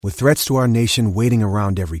With threats to our nation waiting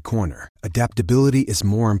around every corner, adaptability is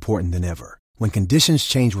more important than ever. When conditions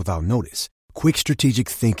change without notice, quick strategic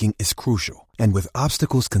thinking is crucial. And with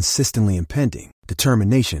obstacles consistently impending,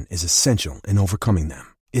 determination is essential in overcoming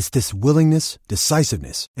them. It's this willingness,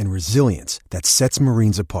 decisiveness, and resilience that sets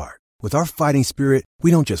Marines apart. With our fighting spirit, we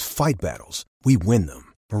don't just fight battles, we win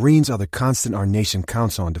them. Marines are the constant our nation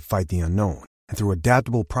counts on to fight the unknown. And through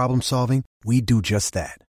adaptable problem solving, we do just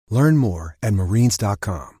that. Learn more at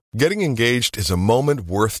marines.com. Getting engaged is a moment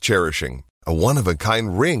worth cherishing. A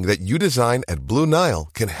one-of-a-kind ring that you design at Blue Nile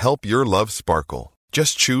can help your love sparkle.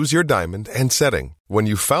 Just choose your diamond and setting. When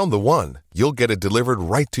you've found the one, you'll get it delivered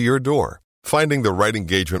right to your door. Finding the right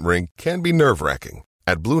engagement ring can be nerve-wracking.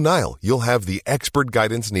 At Blue Nile, you'll have the expert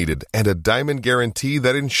guidance needed and a diamond guarantee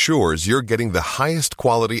that ensures you're getting the highest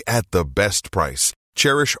quality at the best price.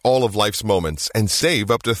 Cherish all of life's moments and save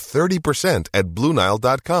up to 30% at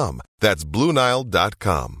BlueNile.com. That's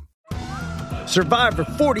BlueNile.com. Survivor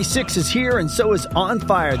 46 is here, and so is On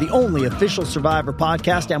Fire, the only official Survivor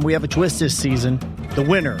podcast, and we have a twist this season. The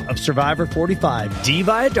winner of Survivor 45, Dee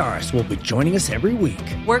Valladares, will be joining us every week.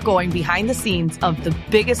 We're going behind the scenes of the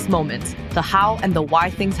biggest moments, the how and the why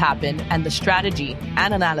things happen, and the strategy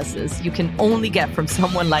and analysis you can only get from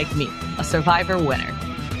someone like me, a Survivor winner.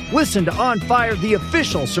 Listen to On Fire, the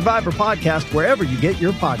official Survivor podcast, wherever you get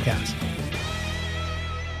your podcast.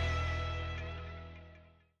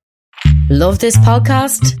 Love this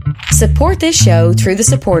podcast? Support this show through the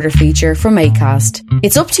supporter feature from Acast.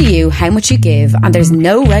 It's up to you how much you give, and there's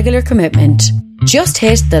no regular commitment. Just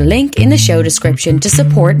hit the link in the show description to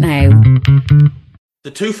support now.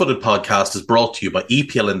 The Two Footed Podcast is brought to you by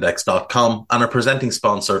EPLindex.com and our presenting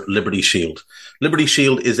sponsor, Liberty Shield. Liberty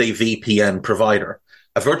Shield is a VPN provider.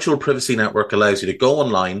 A virtual privacy network allows you to go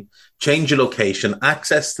online, change your location,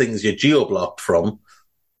 access things you're geo-blocked from,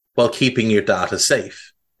 while keeping your data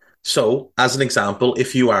safe. So, as an example,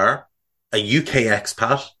 if you are a UK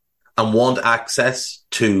expat and want access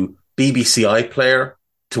to BBC iPlayer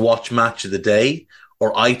to watch Match of the Day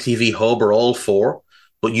or ITV Hub or all four,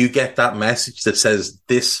 but you get that message that says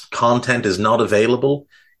this content is not available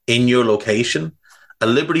in your location, a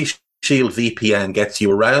Liberty Shield VPN gets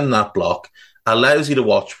you around that block, allows you to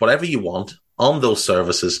watch whatever you want on those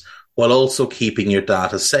services while also keeping your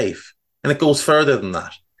data safe. And it goes further than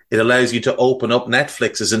that. It allows you to open up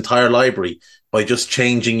Netflix's entire library by just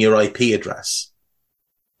changing your IP address.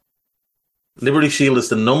 Liberty Shield is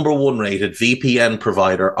the number one rated VPN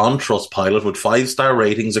provider on Trustpilot with 5-star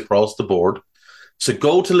ratings across the board. So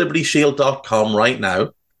go to libertyshield.com right now,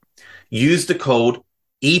 use the code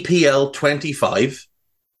EPL25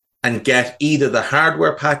 and get either the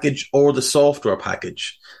hardware package or the software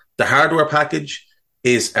package. The hardware package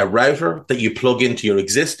is a router that you plug into your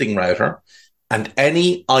existing router, and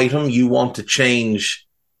any item you want to change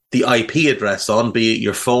the IP address on, be it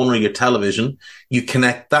your phone or your television, you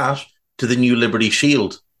connect that to the new Liberty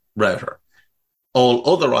Shield router. All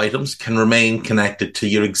other items can remain connected to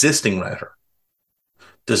your existing router.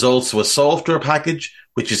 There's also a software package,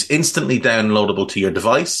 which is instantly downloadable to your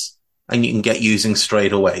device, and you can get using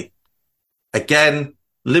straight away. Again,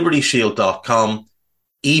 libertyshield.com,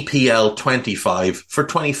 EPL25 for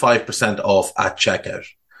 25% off at checkout.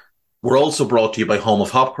 We're also brought to you by Home of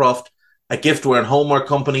Hopcroft, a giftware and homeware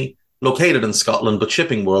company located in Scotland but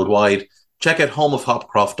shipping worldwide. Check out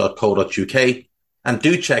homeofhopcroft.co.uk and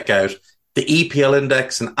do check out the EPL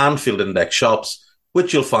Index and Anfield Index shops,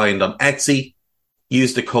 which you'll find on Etsy.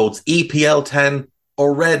 Use the codes EPL10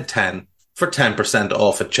 or RED10 for 10%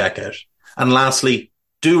 off at checkout. And lastly,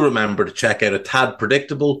 do remember to check out A Tad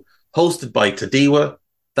Predictable, hosted by Tadiwa.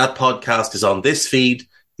 That podcast is on this feed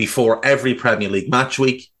before every Premier League match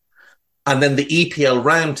week. And then the EPL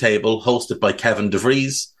Roundtable, hosted by Kevin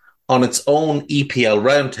DeVries, on its own EPL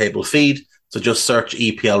Roundtable feed. So just search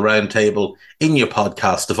EPL Roundtable in your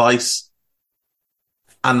podcast device.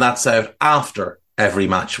 And that's out after every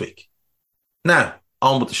match week. Now,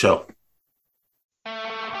 on with the show.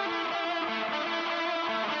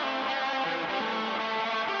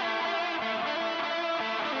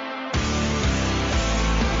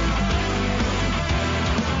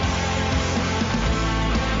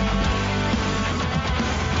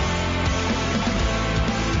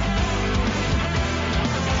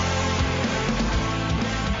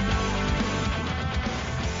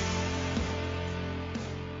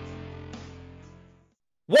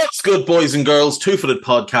 What's good, boys and girls? Two Footed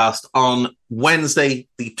Podcast on Wednesday,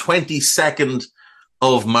 the 22nd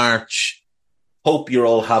of March. Hope you're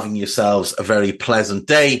all having yourselves a very pleasant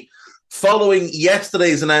day. Following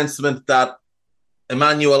yesterday's announcement that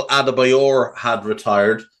Emmanuel Adebayor had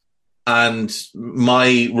retired, And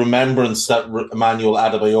my remembrance that Emmanuel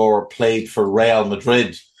Adebayor played for Real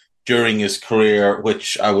Madrid during his career,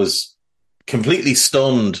 which I was completely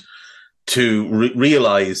stunned to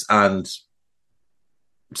realise and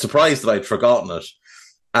surprised that I'd forgotten it.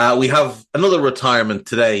 We have another retirement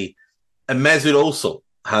today. Mesut Ozil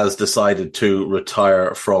has decided to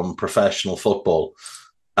retire from professional football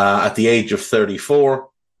at the age of 34,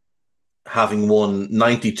 having won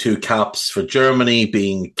 92 caps for Germany,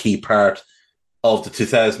 being a key part of the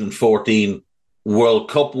 2014 World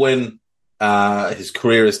Cup win. His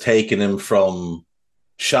career has taken him from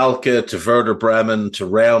Schalke to Werder Bremen to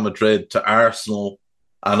Real Madrid to Arsenal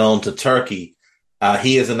and on to Turkey.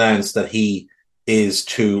 He has announced that he is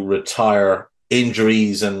to retire.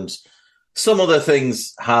 Injuries and some other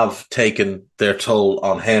things have taken their toll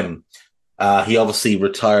on him. He obviously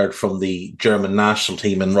retired from the German national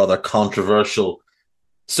team in rather controversial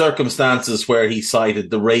circumstances where he cited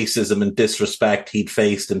the racism and disrespect he'd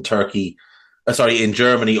faced in Germany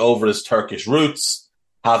over his Turkish roots,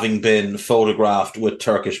 having been photographed with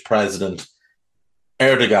Turkish President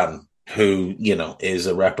Erdogan, who, is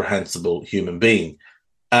a reprehensible human being.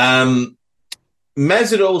 Mesut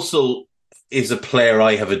Ozil is a player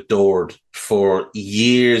I have adored for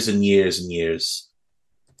years and years and years.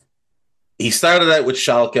 He started out with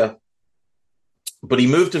Schalke, but he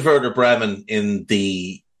moved to Werder Bremen in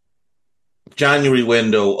the January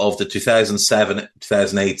window of the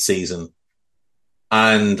 2007-2008 season.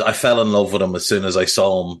 And I fell in love with him as soon as I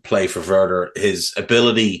saw him play for Werder. His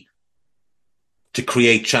ability to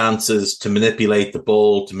create chances, to manipulate the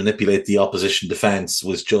ball, to manipulate the opposition defence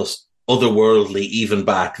was just otherworldly even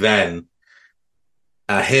back then.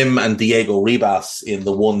 Him and Diego Ribas in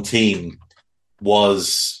the one team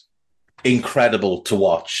was incredible to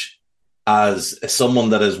watch. As someone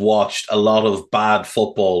that has watched a lot of bad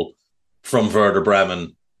football from Werder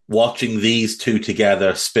Bremen, watching these two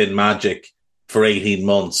together spin magic for 18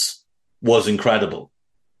 months was incredible.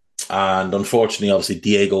 And unfortunately, obviously,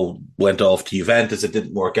 Diego went off to Juventus. It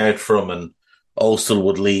didn't work out for him, and Ozil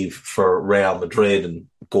would leave for Real Madrid and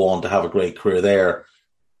go on to have a great career there.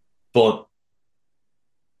 But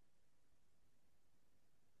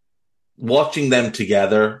watching them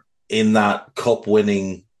together in that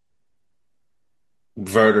cup-winning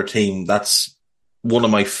Werder team, that's one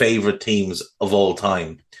of my favourite teams of all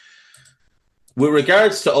time. With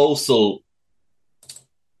regards to Ozil,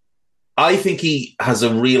 I think he has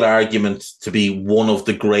a real argument to be one of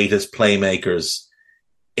the greatest playmakers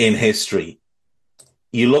in history.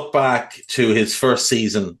 You look back to his first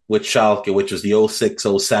season with Schalke, which was the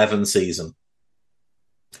 06-07 season,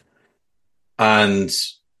 and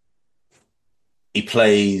he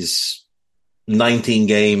plays 19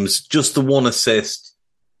 games, just the one assist,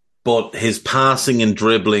 but his passing and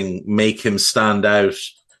dribbling make him stand out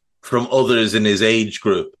from others in his age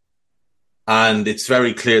group. And it's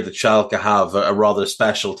very clear that Schalke have a rather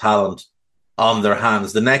special talent on their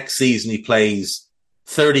hands. The next season he plays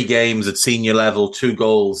 30 games at senior level, 2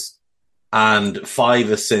 goals and 5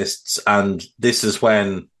 assists. And this is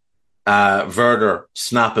when Werder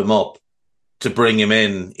snap him up to bring him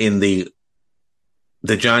in the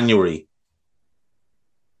January.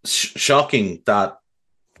 Shocking that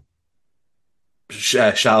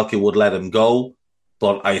Schalke would let him go,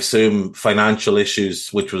 but I assume financial issues,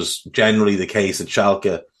 which was generally the case at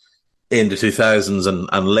Schalke in the 2000s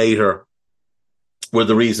and later, were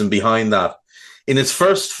the reason behind that. In his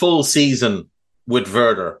first full season with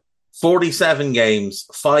Werder, 47 games,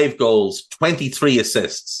 5 goals, 23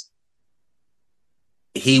 assists.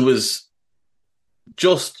 He was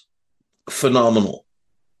just phenomenal.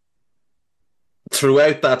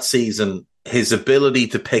 Throughout that season, his ability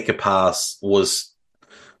to pick a pass was...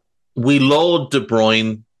 We laud De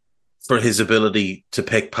Bruyne for his ability to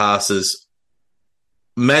pick passes.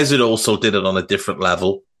 Mesut Ozil did it on a different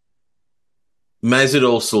level. Mesut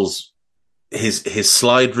Ozil's his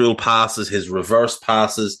slide rule passes, his reverse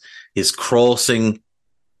passes, his crossing,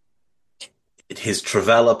 his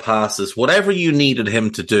trivela passes, whatever you needed him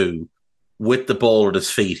to do with the ball at his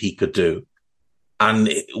feet, he could do. And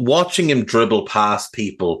watching him dribble past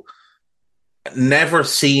people, never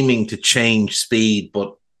seeming to change speed,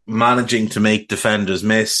 but managing to make defenders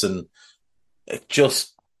miss, and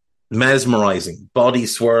just mesmerizing. Body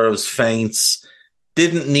swerves, feints,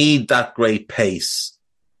 didn't need that great pace,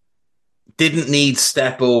 didn't need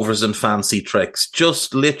step overs and fancy tricks,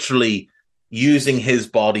 just literally using his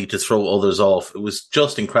body to throw others off. It was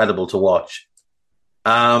just incredible to watch.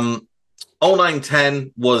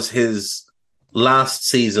 09-10 was his last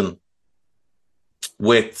season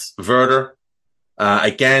with Werder.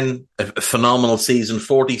 Again, a phenomenal season,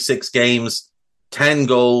 46 games, 10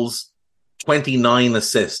 goals, 29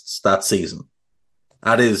 assists that season.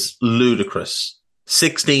 That is ludicrous.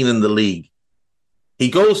 16 in the league. He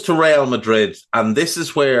goes to Real Madrid, and this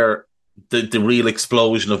is where the real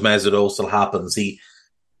explosion of Mesut Ozil happens. He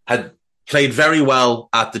had played very well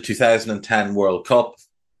at the 2010 World Cup,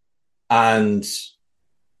 and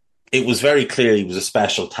it was very clear he was a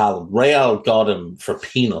special talent. Real got him for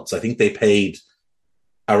peanuts. I think they paid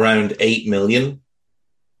around 8 million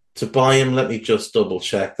to buy him. Let me just double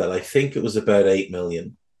check that. I think it was about 8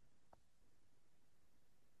 million.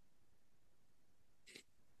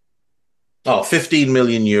 Oh, 15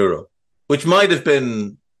 million euro, which might have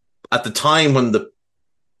been, at the time when the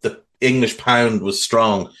English pound was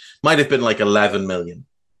strong, might have been like 11 million.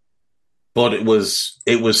 But it was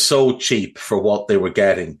so cheap for what they were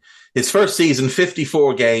getting. His first season,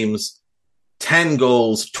 54 games, 10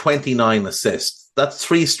 goals, 29 assists. That's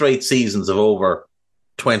 3 straight seasons of over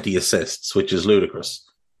 20 assists, which is ludicrous.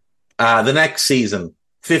 The next season,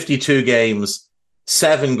 52 games,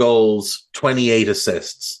 7 goals, 28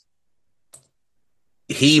 assists.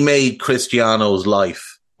 He made Cristiano's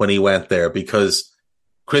life when he went there, because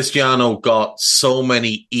Cristiano got so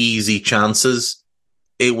many easy chances.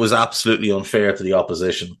 It was absolutely unfair to the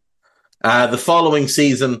opposition. The following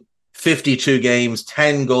season, 52 games,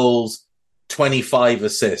 10 goals, 25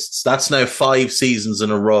 assists. That's now 5 seasons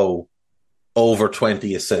in a row over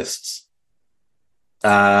 20 assists.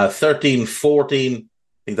 13-14, I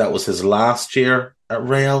think that was his last year at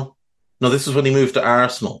Real. No, this is when he moved to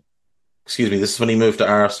Arsenal. This is when he moved to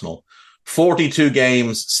Arsenal. 42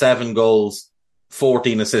 games, 7 goals,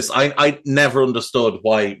 14 assists. I never understood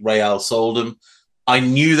why Real sold him. I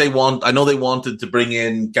know they wanted to bring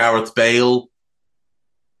in Gareth Bale,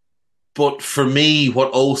 but for me,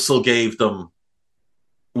 what Ozil gave them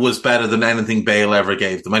was better than anything Bale ever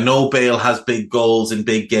gave them. I know Bale has big goals in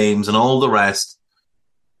big games and all the rest,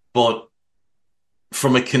 but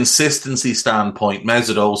from a consistency standpoint,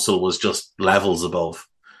 Mesut Ozil was just levels above.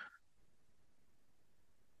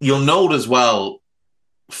 You'll note as well,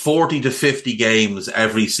 40 to 50 games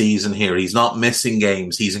every season here. He's not missing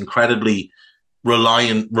games. He's incredibly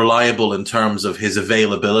reliable in terms of his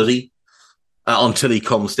availability until he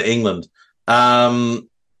comes to England. That's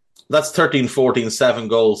 13-14, 7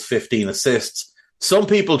 goals, 15 assists. Some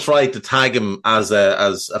people tried to tag him as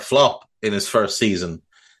a flop in his first season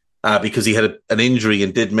because he had an injury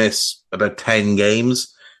and did miss about 10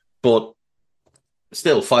 games. But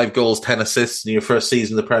still, 5 goals, 10 assists in your first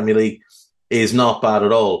season in the Premier League is not bad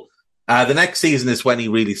at all. The next season is when he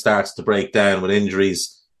really starts to break down with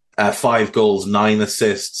injuries. 5 goals, 9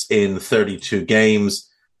 assists in 32 games,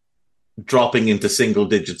 dropping into single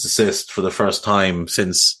digits assists for the first time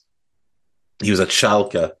since he was at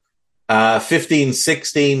Schalke.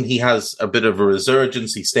 15-16, he has a bit of a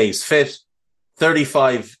resurgence. He stays fit.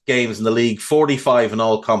 35 games in the league, 45 in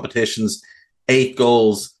all competitions, 8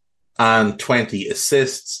 goals, and 20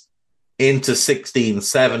 assists. Into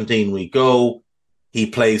 16-17 we go. He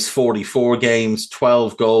plays 44 games,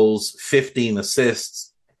 12 goals, 15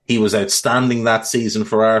 assists. He was outstanding that season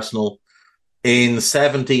for Arsenal. In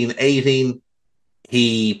 17-18,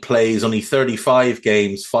 he plays only 35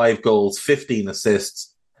 games, 5 goals, 15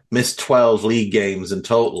 assists, missed 12 league games in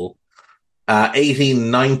total.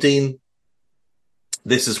 18-19,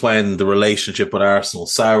 this is when the relationship with Arsenal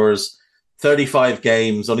sours. 35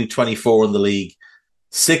 games, only 24 in the league,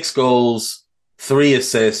 6 goals, 3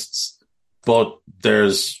 assists, but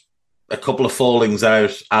there's a couple of fallings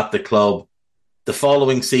out at the club. The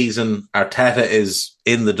following season, Arteta is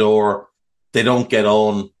in the door. They don't get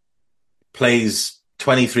on. Plays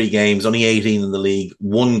 23 games, only 18 in the league,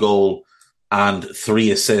 1 goal and 3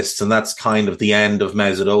 assists, and that's kind of the end of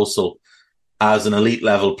Mesut Ozil as an elite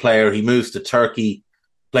level player. He moves to Turkey,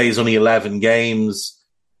 plays only 11 games,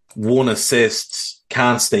 1 assist,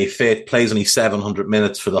 can't stay fit, plays only 700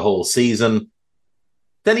 minutes for the whole season.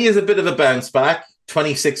 Then he has a bit of a bounce back,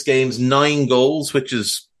 26 games, 9 goals, which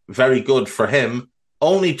is very good for him.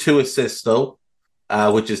 Only 2 assists though,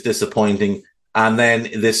 which is disappointing. And then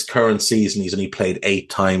this current season, he's only played 8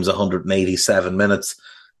 times, 187 minutes.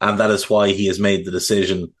 And that is why he has made the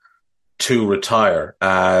decision to retire.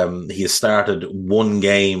 He has started 1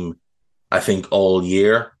 game, I think, all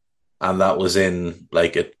year. And that was in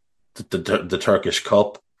the Turkish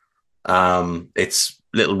Cup. It's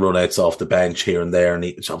little run-outs off the bench here and there, and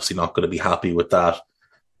he's obviously not going to be happy with that.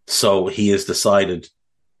 So he has decided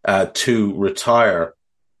to retire.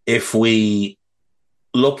 If we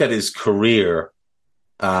look at his career,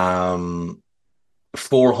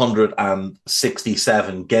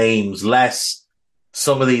 467 games less.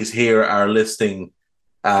 Some of these here are listing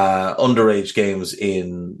underage games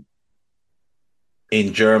in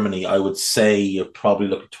in Germany, I would say you're probably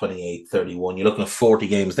looking at 28, 31. You're looking at 40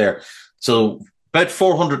 games there. So about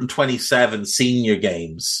 427 senior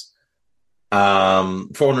games.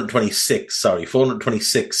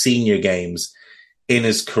 426 senior games in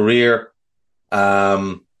his career.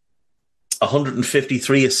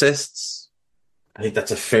 153 assists. I think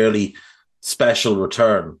that's a fairly special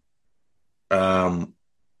return.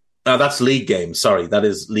 That's league games. Sorry, that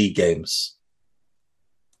is league games.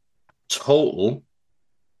 Total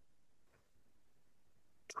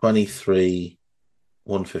 23,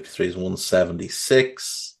 153 is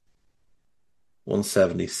 176,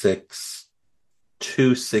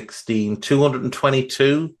 216,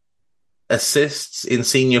 222 assists in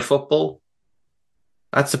senior football.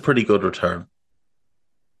 That's a pretty good return.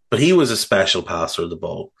 But he was a special passer of the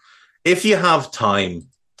ball. If you have time,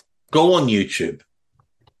 go on YouTube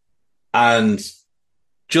and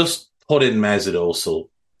just put in Mesut Ozil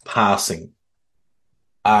passing.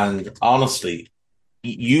 And honestly,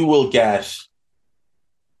 you will get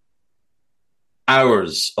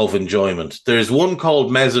hours of enjoyment. There's one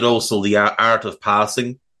called Mesut Ozil, The Art of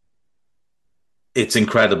Passing. It's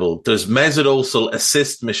incredible. There's Mesut Ozil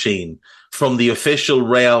Assist Machine from the official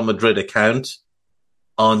Real Madrid account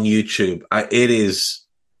on YouTube. It is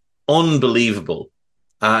unbelievable.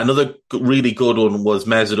 Another really good one was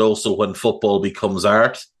Mesut Ozil When Football Becomes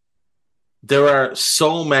Art. There are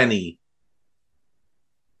so many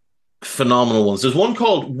phenomenal ones. There's one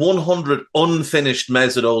called 100 Unfinished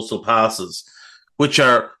Mesut Ozil Passes, which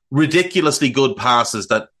are ridiculously good passes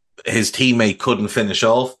that his teammate couldn't finish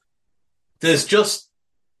off. There's just,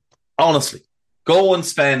 honestly, go and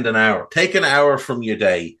spend an hour. Take an hour from your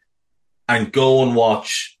day and go and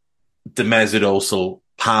watch the Mesut Ozil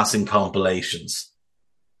passing compilations.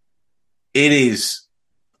 It is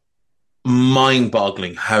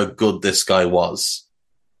mind-boggling how good this guy was.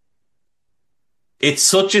 It's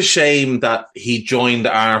such a shame that he joined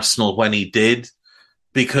Arsenal when he did,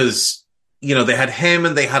 because, you know, they had him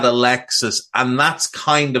and they had Alexis, and that's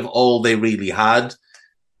kind of all they really had.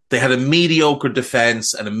 They had a mediocre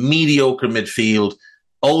defence and a mediocre midfield,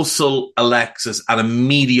 Ozil, Alexis, and a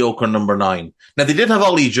mediocre number 9. Now, they did have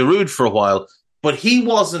Oli Giroud for a while, but he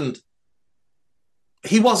wasn't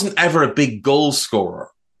ever a big goal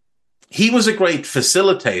scorer. He was a great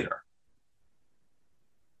facilitator,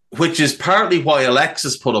 which is partly why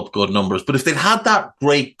Alexis put up good numbers. But if they'd had that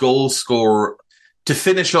great goal scorer to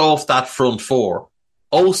finish off that front four,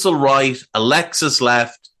 Ozil right, Alexis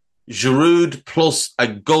left, Giroud plus a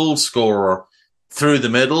goal scorer through the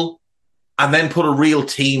middle, and then put a real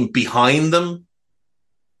team behind them,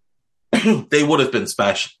 they would have been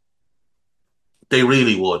special. They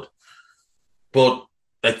really would. But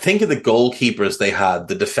I think of the goalkeepers they had,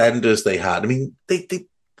 the defenders they had. I mean,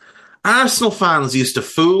 Arsenal fans used to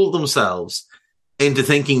fool themselves into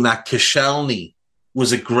thinking that Koscielny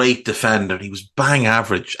was a great defender. He was bang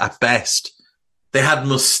average at best. They had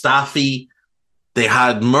Mustafi. They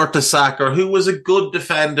had Mertesacker, who was a good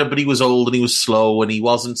defender, but he was old and he was slow and he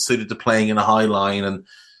wasn't suited to playing in a high line, and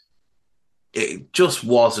it just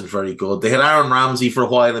wasn't very good. They had Aaron Ramsey for a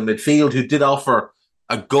while in midfield, who did offer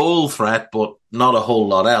a goal threat, but not a whole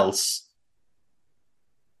lot else.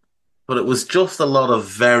 But it was just a lot of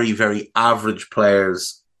very, very average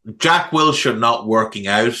players. Jack Wilshere not working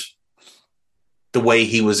out the way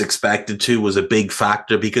he was expected to was a big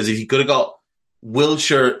factor, because if you could have got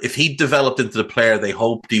Wilshere, if he developed into the player they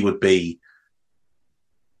hoped he would be,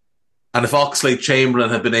 and if Oxlade-Chamberlain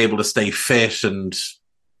had been able to stay fit, and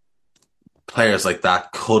players like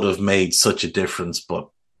that could have made such a difference. But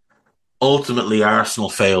ultimately Arsenal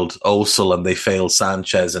failed Ozil and they failed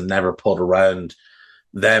Sanchez and never put around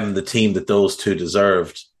them the team that those two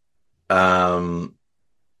deserved.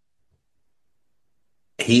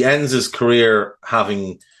 He ends his career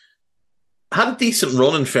having had a decent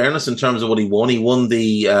run, in fairness, in terms of what he won. He won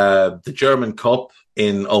the German Cup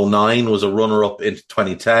in 2009, was a runner-up in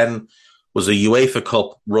 2010, was a UEFA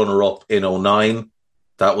Cup runner-up in 2009.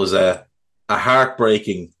 That was a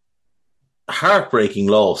heartbreaking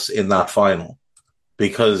loss in that final,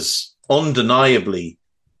 because undeniably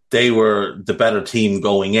they were the better team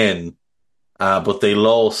going in, but they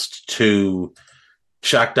lost to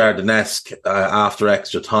Shakhtar Donetsk after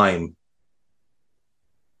extra time.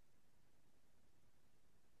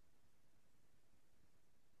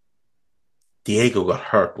 Diego got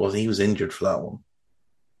hurt, wasn't he? He was injured for that one.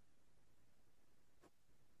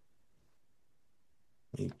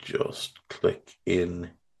 Let me just click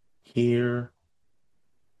in here.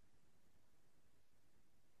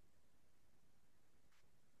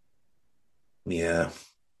 Yeah,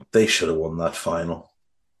 they should have won that final.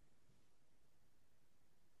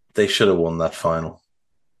 They should have won that final.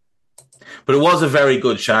 But it was a very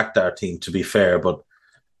good Shakhtar team, to be fair, but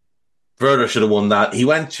Werder should have won that. He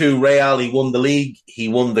went to Real, he won the league, he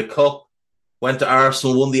won the cup, went to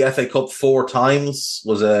Arsenal, won the FA Cup 4 times,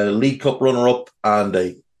 was a League Cup runner-up and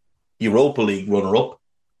a Europa League runner-up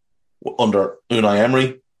under Unai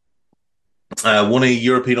Emery. Won a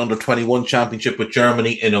European Under-21 Championship with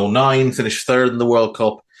Germany in 2009, finished 3rd in the World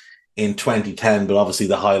Cup in 2010, but obviously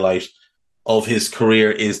the highlight of his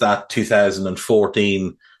career is that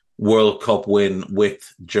 2014 World Cup win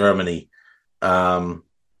with Germany.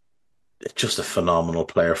 Just a phenomenal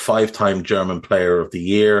player. 5-time German Player of the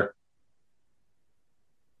Year.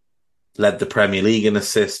 Led the Premier League in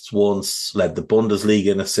assists once. Led the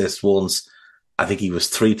Bundesliga in assists once. I think he was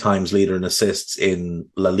 3 times leader in assists in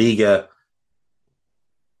La Liga.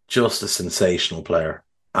 Just a sensational player.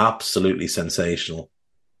 Absolutely sensational.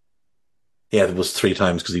 Yeah, it was 3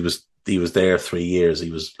 times because he was there 3 years.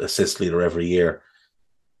 He was assist leader every year.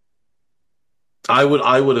 I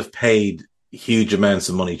would have paid huge amounts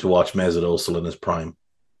of money to watch Mesut Ozil in his prime.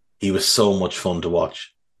 He was so much fun to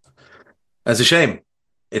watch. It's a shame.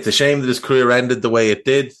 It's a shame that his career ended the way it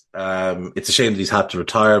did. It's a shame that he's had to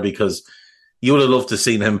retire because you would have loved to have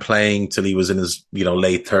seen him playing till he was in his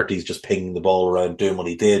late 30s, just pinging the ball around, doing what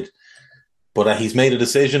he did. But he's made a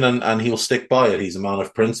decision and he'll stick by it. He's a man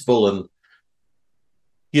of principle. And,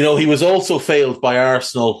 he was also failed by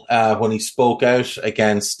Arsenal when he spoke out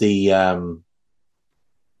against the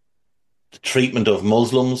treatment of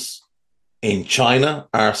Muslims in China.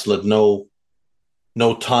 Arsenal had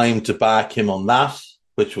no time to back him on that,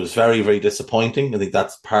 which was very, very disappointing. I think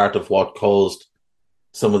that's part of what caused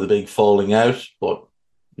some of the big falling out. But,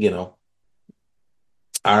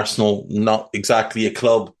 Arsenal, not exactly a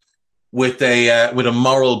club with a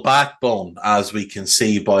moral backbone, as we can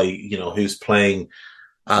see by, who's playing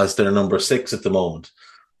as their number 6 at the moment.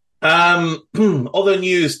 Other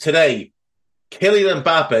news today, Kylian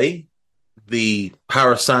Mbappe, the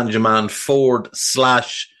Paris Saint-Germain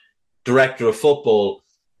forward/director of football,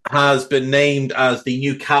 has been named as the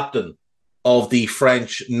new captain of the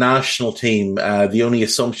French national team. The only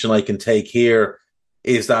assumption I can take here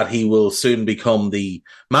is that he will soon become the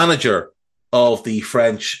manager of the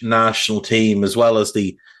French national team, as well as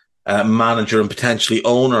the manager and potentially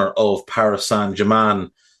owner of Paris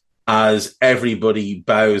Saint-Germain, as everybody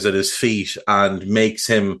bows at his feet and makes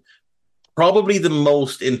him probably the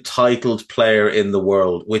most entitled player in the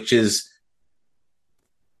world, which is,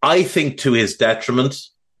 I think, to his detriment.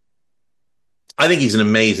 I think he's an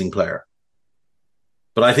amazing player,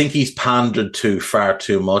 but I think he's pandered to far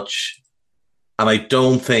too much. And I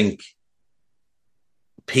don't think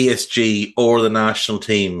PSG or the national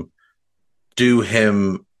team do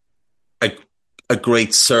him a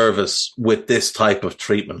great service with this type of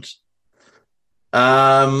treatment.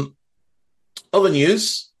 Other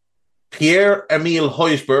news, Pierre-Emile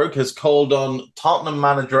Højbjerg has called on Tottenham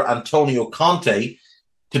manager Antonio Conte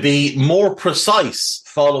to be more precise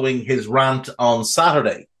following his rant on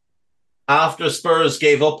Saturday. After Spurs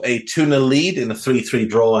gave up a 2-0 lead in a 3-3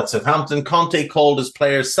 draw at Southampton, Conte called his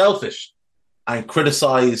players selfish and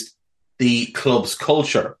criticised the club's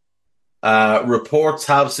culture. Reports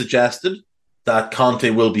have suggested that Conte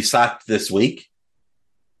will be sacked this week.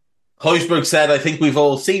 Højbjerg said, I think we've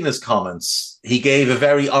all seen his comments. He gave a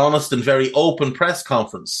very honest and very open press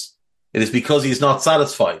conference. It is because he's not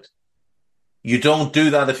satisfied. You don't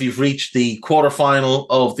do that if you've reached the quarterfinal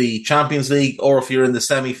of the Champions League or if you're in the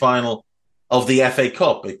semi-final of the FA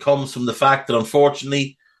Cup. It comes from the fact that,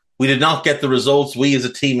 unfortunately, we did not get the results we as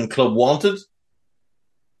a team and club wanted.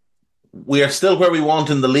 We are still where we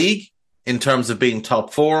want in the league in terms of being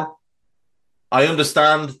top 4. I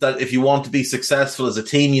understand that if you want to be successful as a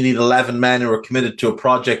team, you need 11 men who are committed to a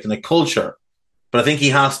project and a culture. But I think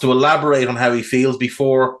he has to elaborate on how he feels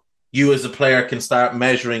before you as a player can start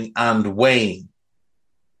measuring and weighing.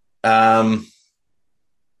 Well,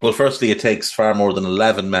 firstly, it takes far more than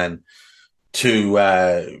 11 men to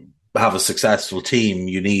have a successful team.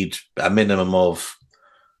 You need a minimum of,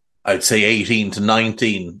 I'd say, 18 to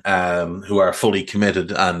 19 who are fully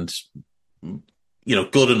committed and,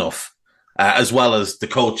 good enough, as well as the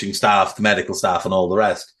coaching staff, the medical staff, and all the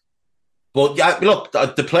rest. But yeah, look,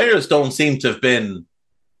 the players don't seem to have been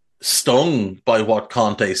stung by what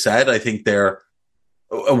Conte said. I think they're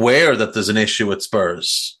aware that there's an issue at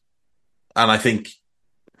Spurs. And I think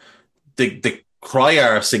the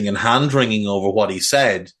cry-arsing and hand-wringing over what he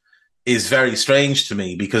said is very strange to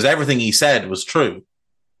me, because everything he said was true.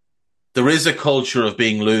 There is a culture of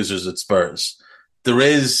being losers at Spurs. There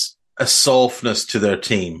is a softness to their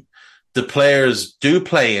team. The players do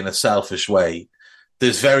play in a selfish way.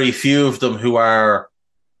 There's very few of them who are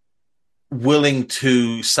willing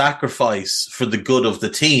to sacrifice for the good of the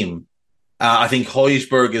team. I think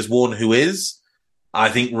Højbjerg is one who is. I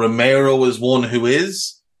think Romero is one who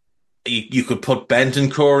is. You could put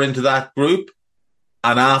Bentancur into that group.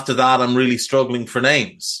 And after that, I'm really struggling for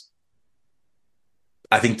names.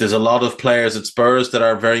 I think there's a lot of players at Spurs that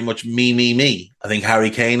are very much me. I think Harry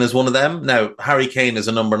Kane is one of them. Now, Harry Kane is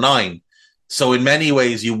a number 9. So in many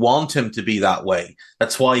ways, you want him to be that way.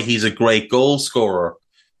 That's why he's a great goal scorer.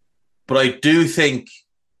 But I do think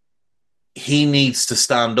he needs to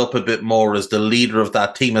stand up a bit more as the leader of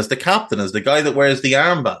that team, as the captain, as the guy that wears the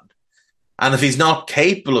armband. And if he's not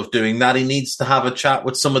capable of doing that, he needs to have a chat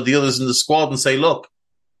with some of the others in the squad and say, look,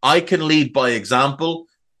 I can lead by example,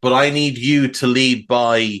 but I need you to lead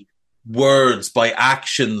by words, by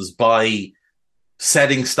actions, by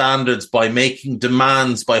setting standards, by making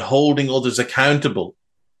demands, by holding others accountable.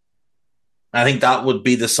 I think that would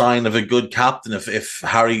be the sign of a good captain if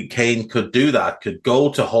Harry Kane could do that, could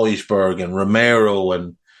go to Højbjerg and Romero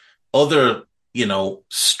and other,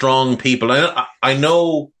 strong people. I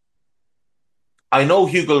know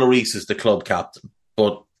Hugo Lloris is the club captain,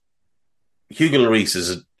 but Hugo Lloris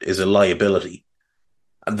is a liability.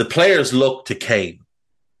 And the players look to Kane.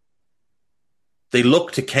 They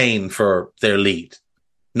look to Kane for their lead.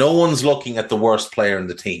 No one's looking at the worst player in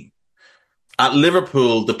the team. At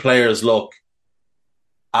Liverpool, the players look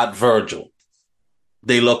at Virgil.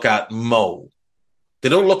 They look at Mo. They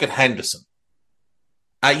don't look at Henderson.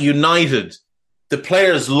 At United, the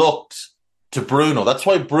players looked to Bruno. That's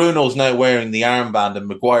why Bruno's now wearing the armband and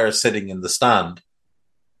Maguire's sitting in the stand.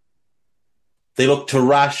 They look to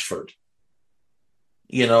Rashford.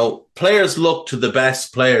 Players look to the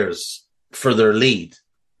best players for their lead.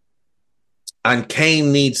 And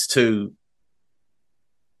Kane needs to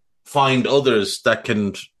find others that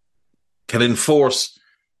can enforce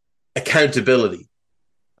accountability.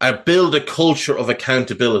 Build a culture of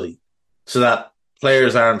accountability so that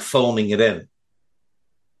players aren't phoning it in.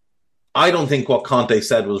 I don't think what Conte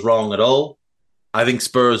said was wrong at all. I think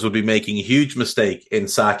Spurs would be making a huge mistake in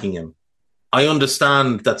sacking him. I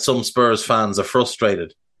understand that some Spurs fans are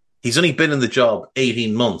frustrated. He's only been in the job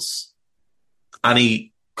 18 months and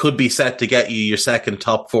he could be set to get you your second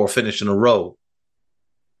top 4 finish in a row.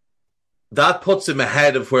 That puts him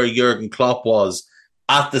ahead of where Jurgen Klopp was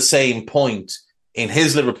at the same point in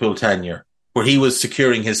his Liverpool tenure, where he was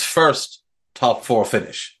securing his first top 4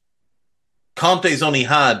 finish. Conte's only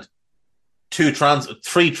had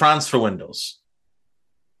 3 transfer windows.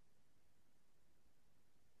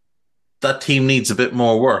 That team needs a bit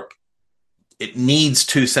more work. It needs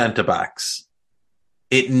 2 centre-backs.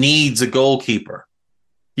 It needs a goalkeeper.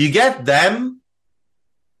 You get them,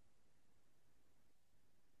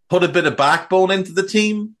 put a bit of backbone into the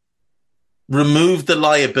team, remove the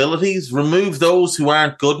liabilities, remove those who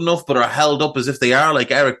aren't good enough but are held up as if they are,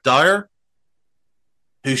 like Eric Dyer,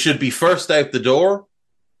 who should be first out the door.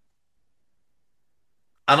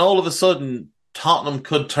 And all of a sudden, Tottenham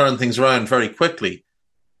could turn things around very quickly.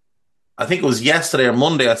 I think it was yesterday or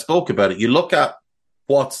Monday I spoke about it. You look at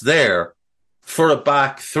what's there for a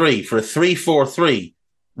back 3, for a 3-4-3,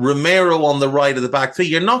 Romero on the right of the back 3.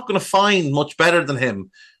 You're not going to find much better than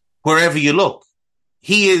him wherever you look.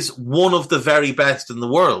 He is one of the very best in the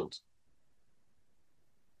world.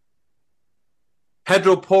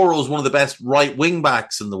 Pedro Porro is one of the best right wing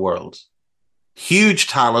backs in the world. Huge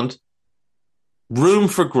talent, room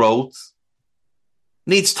for growth,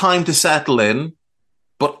 needs time to settle in,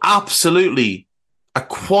 but absolutely a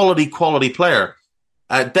quality player.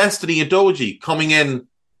 Destiny Udogie coming in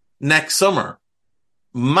next summer.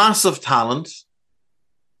 Massive talent.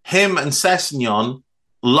 Him and Sessegnon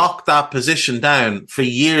lock that position down for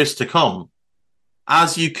years to come,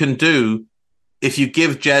 as you can do if you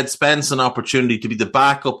give Jed Spence an opportunity to be the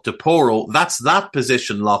backup to Porro. That's that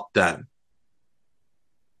position locked down.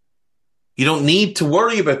 You don't need to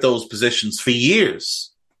worry about those positions for years.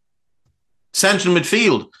 Central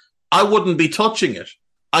midfield, I wouldn't be touching it.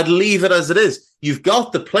 I'd leave it as it is. You've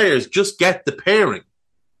got the players, just get the pairing.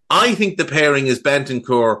 I think the pairing is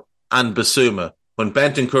Bentancur and Bissouma. When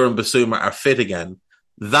Bentancur and Bissouma are fit again,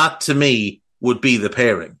 that to me would be the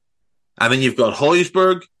pairing. And then you've got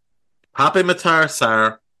Højbjerg, Pape Matar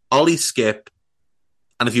Sarr, Ollie Skip,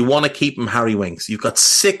 and if you want to keep him, Harry Winks. You've got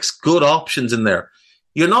 6 good options in there.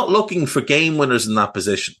 You're not looking for game winners in that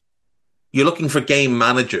position. You're looking for game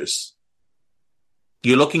managers.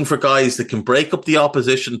 You're looking for guys that can break up the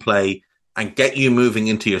opposition play and get you moving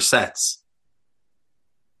into your sets.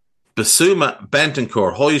 Bissouma,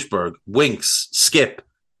 Bentancur, Højbjerg, Winks, Skip,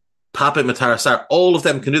 Pape Matar Sarr, all of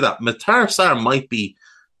them can do that. Matar Sarr might be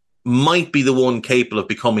the one capable of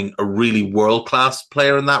becoming a really world-class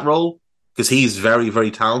player in that role. because he's very, very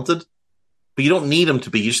talented. But you don't need him to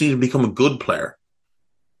be. You just need him to become a good player.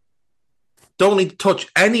 Don't need to touch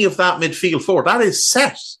any of that midfield forward. That is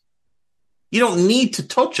set. You don't need to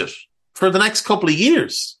touch it for the next couple of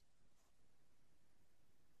years.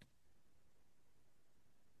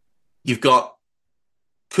 You've got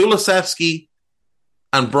Kulusevski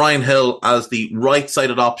and Bryan Gil as the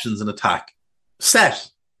right-sided options in attack. Set.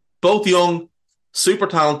 Both young, super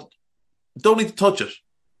talented. Don't need to touch it.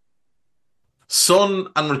 Son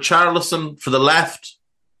and Richarlison for the left.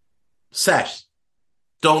 Set.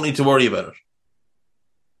 Don't need to worry about it.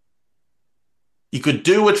 You could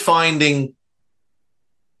do with finding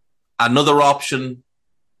another option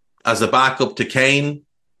as a backup to Kane.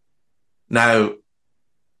 Now,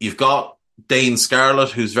 you've got Dane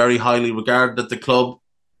Scarlett, who's very highly regarded at the club.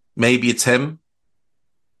 Maybe it's him.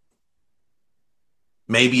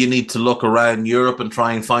 Maybe you need to look around Europe and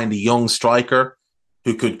try and find a young striker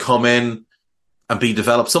who could come in and be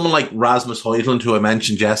developed. Someone like Rasmus Højlund, who I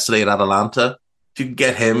mentioned yesterday at Atalanta. If you could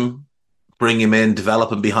get him, bring him in,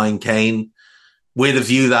 develop him behind Kane, with a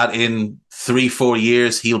view that in 3-4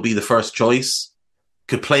 years he'll be the first choice.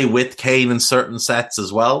 Could play with Kane in certain sets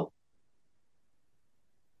as well.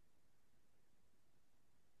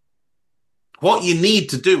 What you need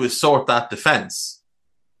to do is sort that defence.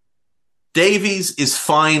 Davies is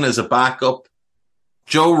fine as a backup.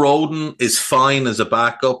 Joe Rodon is fine as a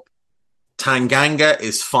backup. Tanganga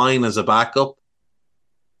is fine as a backup.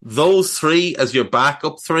 Those three as your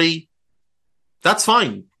backup three, that's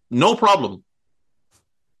fine. No problem.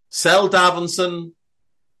 Sell Davinson,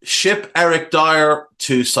 ship Eric Dyer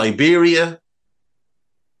to Siberia,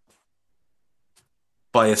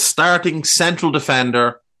 buy a starting central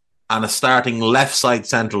defender and a starting left side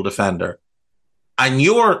central defender. And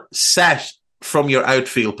you're set from your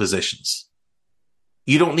outfield positions.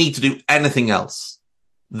 You don't need to do anything else.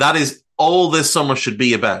 That is all this summer should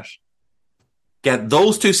be about. Get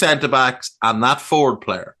those two centre-backs and that forward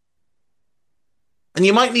player. And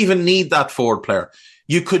you mightn't even need that forward player.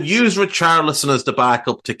 You could use Richarlison as the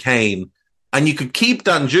backup to Kane, and you could keep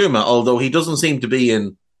Danjuma, although he doesn't seem to be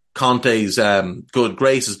in Conte's good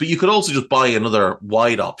graces, but you could also just buy another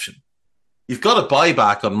wide option. You've got a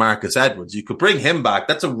buyback on Marcus Edwards. You could bring him back.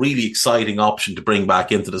 That's a really exciting option to bring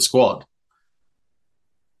back into the squad.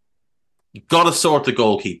 You've got to sort the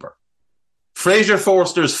goalkeeper. Fraser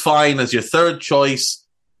Forster's fine as your third choice,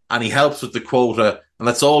 and he helps with the quota, and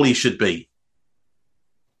that's all he should be.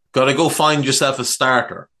 Got to go find yourself a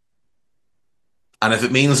starter. And if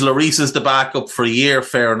it means Lloris is the backup for a year,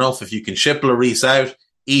 fair enough. If you can ship Lloris out,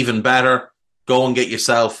 even better. Go and get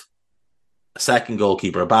yourself a second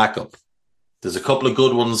goalkeeper, a backup. There's a couple of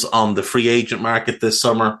good ones on the free agent market this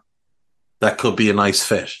summer that could be a nice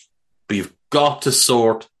fit. But you've got to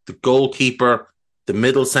sort the goalkeeper, the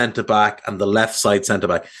middle centre-back, and the left side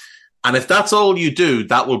centre-back. And if that's all you do,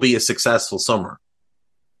 that will be a successful summer.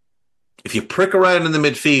 If you prick around in the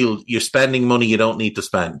midfield, you're spending money you don't need to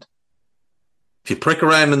spend. If you prick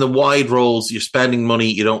around in the wide roles, you're spending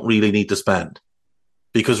money you don't really need to spend.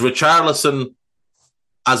 Because Richarlison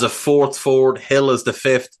as a fourth forward, Gil as the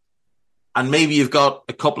fifth, and maybe you've got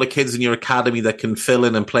a couple of kids in your academy that can fill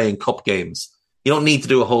in and play in cup games. You don't need to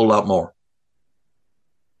do a whole lot more.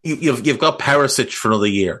 You've got Perisic for another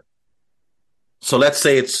year. So let's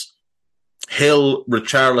say it's Gil,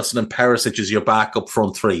 Richarlison, and Perisic as your backup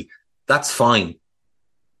front three. That's fine.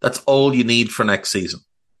 That's all you need for next season.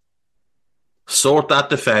 Sort that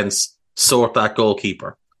defence, sort that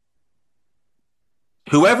goalkeeper.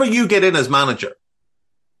 Whoever you get in as manager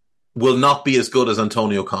will not be as good as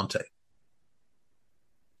Antonio Conte.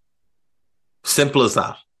 Simple as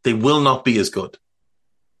that. They will not be as good.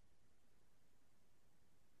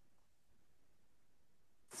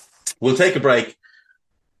 We'll take a break.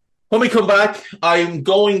 When we come back, I'm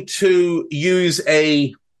going to use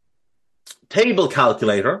a table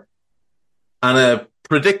calculator and a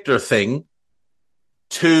predictor thing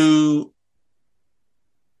to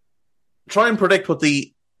try and predict what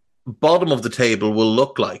the bottom of the table will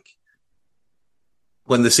look like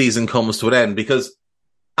when the season comes to an end. Because,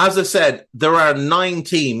 as I said, there are 9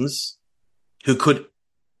 teams who could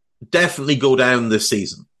definitely go down this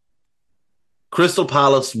season. Crystal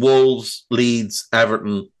Palace, Wolves, Leeds,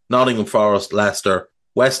 Everton, Nottingham Forest, Leicester,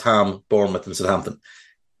 West Ham, Bournemouth and Southampton.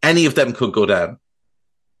 Any of them could go down.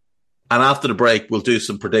 And after the break, we'll do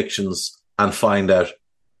some predictions and find out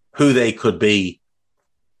who they could be.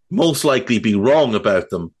 Most likely be wrong about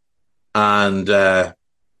them. And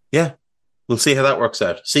we'll see how that works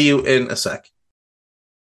out. See you in a sec.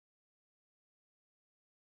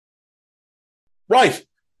 Right.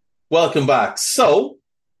 Welcome back. So,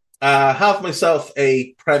 have myself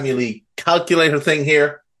a Premier League calculator thing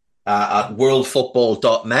here at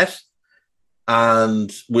worldfootball.net,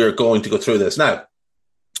 and we're going to go through this. Now,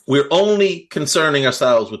 we're only concerning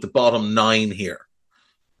ourselves with the bottom 9 here.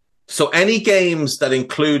 So any games that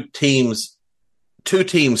include two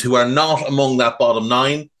teams who are not among that bottom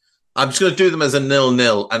 9, I'm just going to do them as a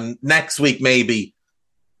 0-0, and next week maybe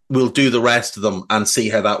we'll do the rest of them and see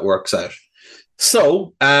how that works out.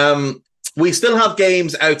 So we still have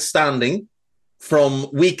games outstanding from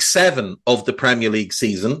week 7 of the Premier League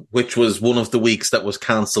season, which was one of the weeks that was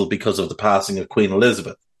cancelled because of the passing of Queen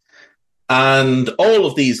Elizabeth. And all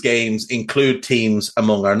of these games include teams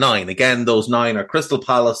among our 9. Again, those 9 are Crystal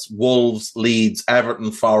Palace, Wolves, Leeds,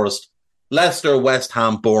 Everton, Forest, Leicester, West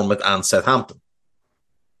Ham, Bournemouth, and Southampton.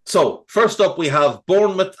 So, first up, we have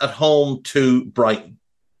Bournemouth at home to Brighton.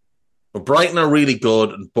 Well, Brighton are really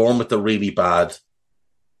good and Bournemouth are really bad.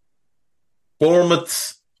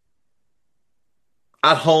 Bournemouth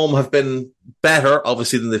at home have been better,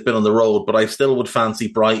 obviously, than they've been on the road, but I still would fancy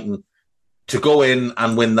Brighton to go in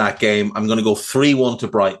and win that game. I'm going to go 3-1 to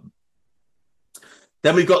Brighton.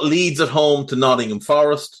 Then we've got Leeds at home to Nottingham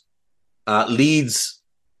Forest. Leeds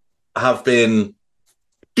have been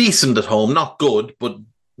decent at home, not good, but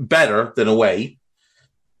better than away.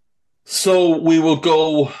 So we will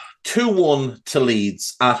go 2-1 to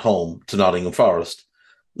Leeds at home to Nottingham Forest.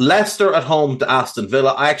 Leicester at home to Aston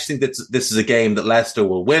Villa. I actually think this is a game that Leicester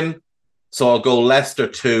will win. So I'll go Leicester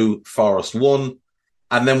 2, Forest 1.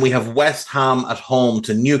 And then we have West Ham at home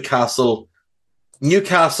to Newcastle.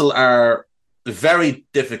 Newcastle are very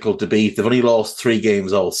difficult to beat. They've only lost 3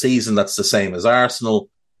 games all season. That's the same as Arsenal.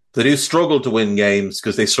 They do struggle to win games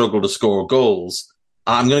because they struggle to score goals.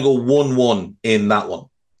 I'm going to go 1-1 in that one.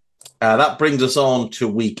 That brings us on to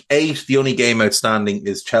week 8. The only game outstanding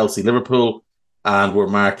is Chelsea-Liverpool, and we're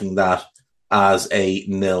marking that as a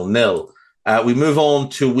 0-0. We move on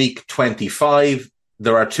to week 25.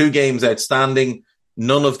 There are 2 games outstanding.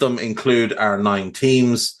 None of them include our 9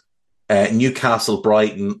 teams, Newcastle,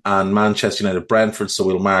 Brighton, and Manchester United, Brentford, so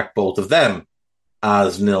we'll mark both of them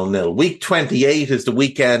as 0-0. Week 28 is the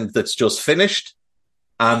weekend that's just finished,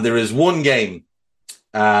 and there is 1 game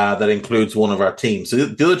that includes one of our teams. So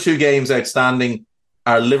the other 2 games outstanding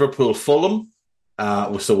are Liverpool-Fulham,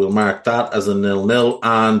 so we'll mark that as a 0-0,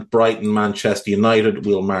 and Brighton-Manchester United,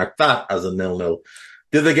 we'll mark that as a 0-0.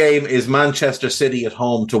 The other game is Manchester City at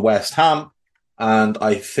home to West Ham, and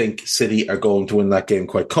I think City are going to win that game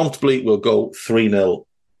quite comfortably. We'll go 3-0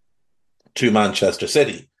 to Manchester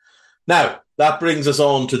City. Now, that brings us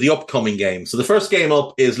on to the upcoming game. So the first game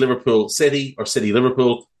up is Liverpool-City, or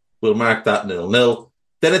City-Liverpool. We'll mark that 0-0.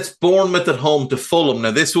 Then it's Bournemouth at home to Fulham.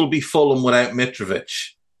 Now, this will be Fulham without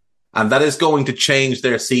Mitrovic, and that is going to change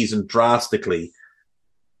their season drastically.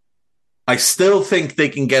 I still think they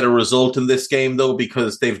can get a result in this game, though,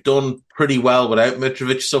 because they've done pretty well without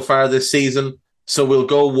Mitrovic so far this season. So we'll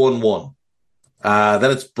go 1-1.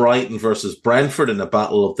 Then it's Brighton versus Brentford in a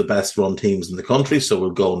battle of the best run teams in the country. So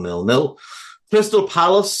we'll go 0-0. Crystal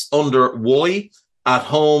Palace under Woy at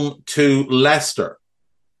home to Leicester.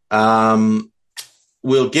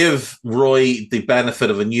 We'll give Roy the benefit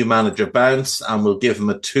of a new manager bounce, and we'll give him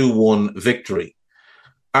a 2-1 victory.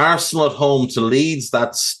 Arsenal at home to Leeds.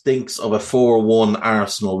 That stinks of a 4-1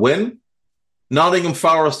 Arsenal win. Nottingham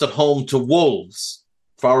Forest at home to Wolves.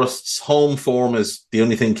 Forest's home form is the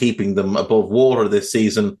only thing keeping them above water this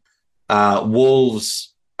season.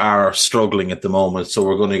 Wolves are struggling at the moment, so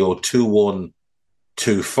we're going to go 2-1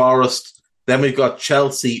 to Forest. Then we've got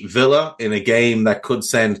Chelsea-Villa in a game that could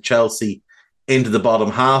send Chelsea into the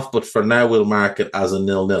bottom half, but for now we'll mark it as a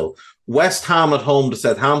 0-0. West Ham at home to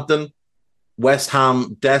Southampton. West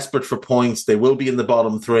Ham desperate for points. They will be in the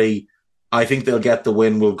bottom 3. I think they'll get the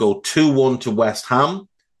win. We'll go 2-1 to West Ham.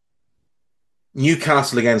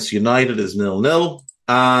 Newcastle against United is 0-0.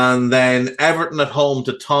 And then Everton at home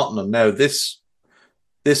to Tottenham. Now, this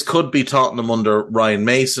could be Tottenham under Ryan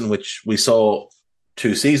Mason, which we saw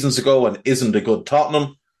 2 seasons ago and isn't a good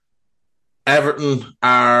Tottenham. Everton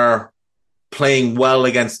are playing well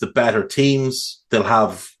against the better teams. They'll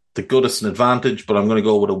have the Goodison advantage, but I'm going to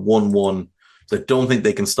go with a 1-1. I don't think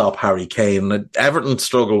they can stop Harry Kane. Everton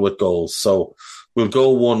struggle with goals, so we'll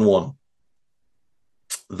go 1-1.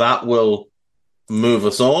 That will move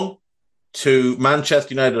us on to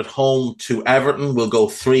Manchester United at home to Everton. We'll go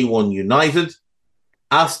 3-1 United.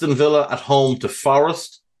 Aston Villa at home to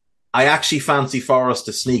Forest. I actually fancy Forest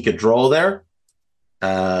to sneak a draw there.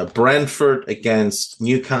 Brentford against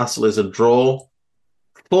Newcastle is a draw.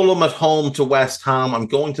 Fulham at home to West Ham. I'm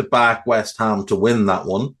going to back West Ham to win that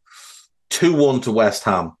one. 2-1 to West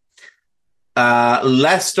Ham.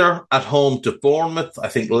 Leicester at home to Bournemouth. I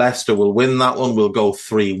think Leicester will win that one. We'll go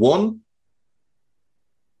 3-1.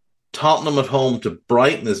 Tottenham at home to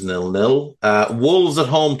Brighton is 0-0. Wolves at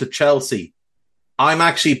home to Chelsea. I'm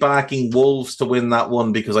actually backing Wolves to win that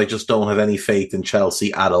one because I just don't have any faith in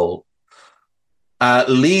Chelsea at all.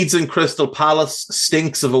 Leeds and Crystal Palace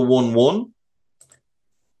stinks of a 1-1.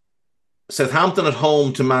 Southampton at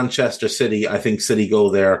home to Manchester City. I think City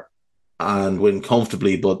go there and win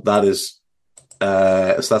comfortably, but that is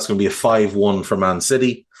so that's going to be a 5-1 for Man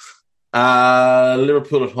City.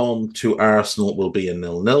 Liverpool at home to Arsenal will be a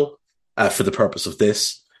 0-0 for the purpose of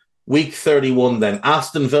this. Week 31 then.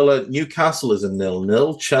 Aston Villa, Newcastle is a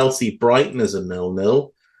 0-0. Chelsea, Brighton is a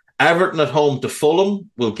 0-0. Everton at home to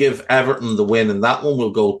Fulham. We'll give Everton the win in that one.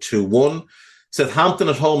 We'll go 2-1. Southampton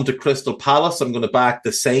at home to Crystal Palace. I'm going to back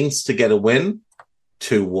the Saints to get a win.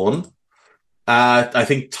 2-1. I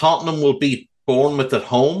think Tottenham will beat Bournemouth at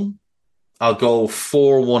home. I'll go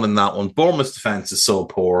 4-1 in that one. Bournemouth's defence is so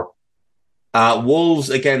poor. Wolves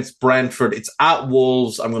against Brentford. It's at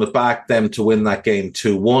Wolves. I'm going to back them to win that game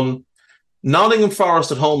 2-1. Nottingham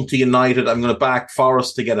Forest at home to United. I'm going to back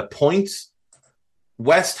Forest to get a point.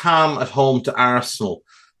 West Ham at home to Arsenal.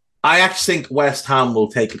 I actually think West Ham will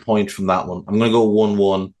take a point from that one. I'm going to go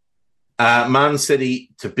 1-1. Man City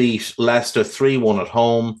to beat Leicester 3-1 at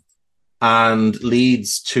home. And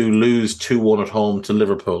Leeds to lose 2-1 at home to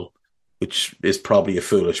Liverpool, which is probably a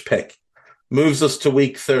foolish pick. Moves us to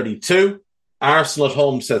week 32. Arsenal at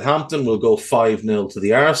home to Southampton. We'll go 5-0 to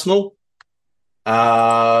the Arsenal.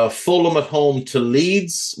 Fulham at home to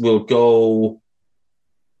Leeds. We'll go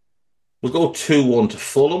 2-1 to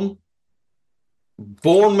Fulham.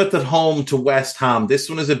 Bournemouth at home to West Ham. This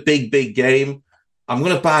one is a big, big game. I'm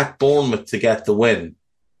going to back Bournemouth to get the win.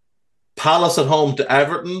 Palace at home to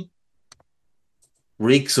Everton.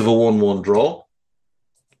 Reeks of a 1-1 draw.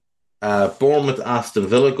 Bournemouth Aston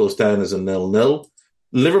Villa goes down as a 0-0.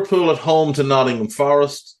 Liverpool at home to Nottingham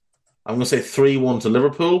Forest. I'm going to say 3-1 to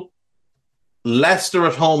Liverpool. Leicester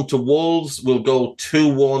at home to Wolves. We'll go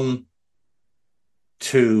 2-1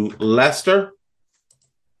 to Leicester.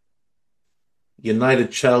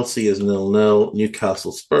 United Chelsea is 0-0.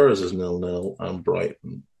 Newcastle Spurs is 0-0. And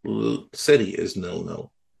Brighton City is 0-0.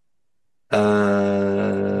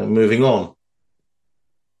 Moving on.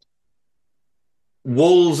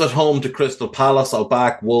 Wolves at home to Crystal Palace. I'll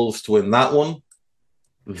back Wolves to win that one.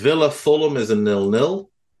 Villa Fulham is a 0-0.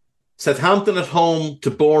 Southampton at home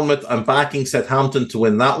to Bournemouth. I'm backing Southampton to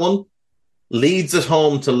win that one. Leeds at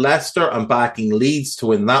home to Leicester. I'm backing Leeds to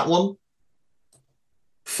win that one.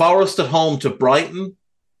 Forest at home to Brighton.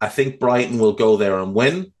 I think Brighton will go there and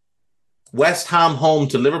win. West Ham home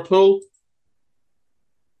to Liverpool.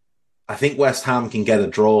 I think West Ham can get a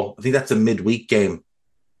draw. I think that's a midweek game.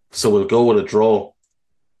 So we'll go with a draw.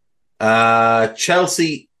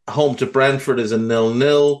 Chelsea home to Brentford is a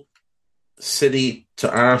 0-0. City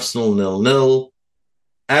to Arsenal 0-0.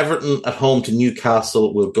 Everton at home to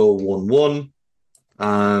Newcastle will go 1-1.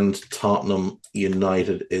 And Tottenham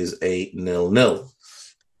United is a 0-0.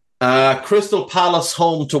 Crystal Palace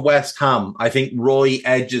home to West Ham. I think Roy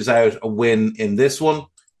edges out a win in this one.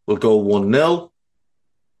 We'll go 1-0.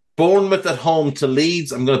 Bournemouth at home to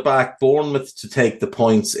Leeds. I'm going to back Bournemouth to take the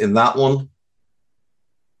points in that one.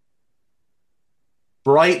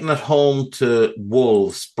 Brighton at home to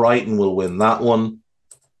Wolves. Brighton will win that one.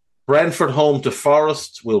 Brentford home to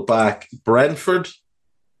Forest. We'll back Brentford.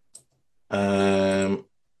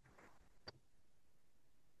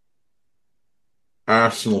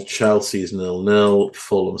 Arsenal Chelsea is 0-0.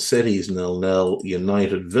 Fulham City is 0-0.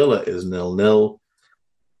 United Villa is 0-0.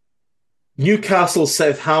 Newcastle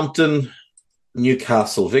Southampton.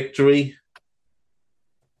 Newcastle victory.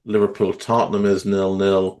 Liverpool Tottenham is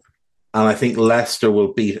 0-0. And I think Leicester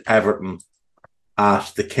will beat Everton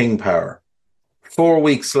at the King Power. 4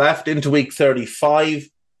 weeks left into week 35.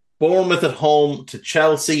 Bournemouth at home to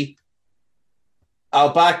Chelsea.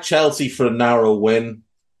 I'll back Chelsea for a narrow win.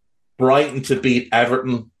 Brighton to beat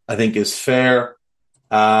Everton, I think, is fair.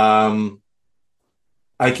 I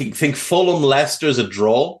think Fulham Leicester is a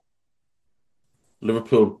draw.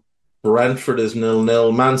 Liverpool Brentford is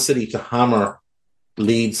 0-0. Man City to hammer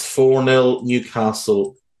Leeds 4-0.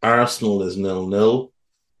 Newcastle Arsenal is 0-0.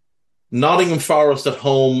 Nottingham Forest at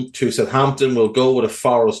home to Southampton will go with a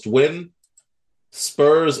Forest win.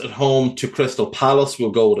 Spurs at home to Crystal Palace will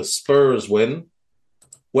go with a Spurs win.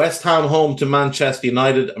 West Ham home to Manchester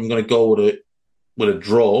United, I'm going to go with a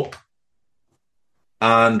draw.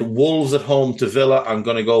 And Wolves at home to Villa, I'm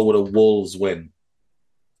going to go with a Wolves win.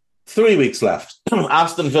 3 weeks left.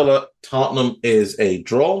 Aston Villa Tottenham is a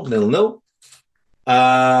draw, 0-0.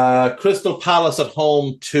 Crystal Palace at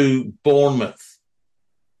home to Bournemouth.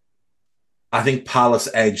 I think Palace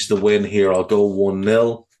edged the win here. I'll go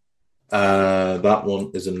 1-0. That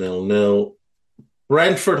one is a 0-0.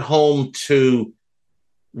 Brentford home to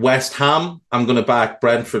West Ham. I'm going to back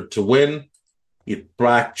Brentford to win. You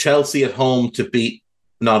back Chelsea at home to beat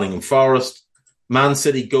Nottingham Forest. Man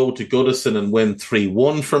City go to Goodison and win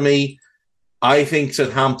 3-1 for me. I think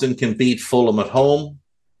Southampton can beat Fulham at home,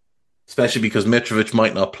 especially because Mitrovic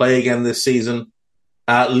might not play again this season.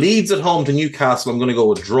 Leeds at home to Newcastle, I'm going to go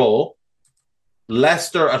with draw.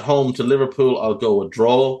 Leicester at home to Liverpool, I'll go with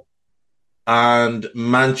draw. And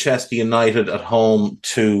Manchester United at home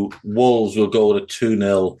to Wolves will go with a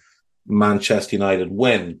 2-0 Manchester United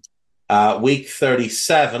win. Week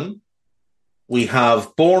 37, we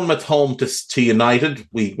have Bournemouth home to United.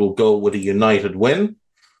 We will go with a United win.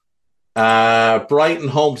 Brighton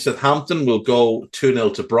home to Southampton will go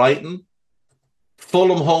 2-0 to Brighton.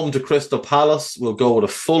 Fulham home to Crystal Palace will go with a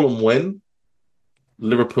Fulham win.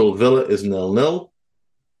 Liverpool Villa is 0-0.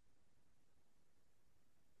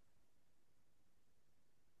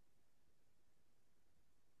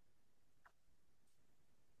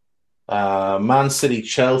 Man City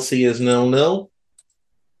Chelsea is 0-0.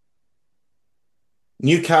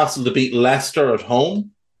 Newcastle to beat Leicester at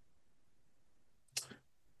home.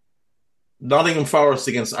 Nottingham Forest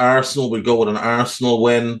against Arsenal will go with an Arsenal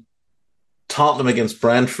win. Tottenham against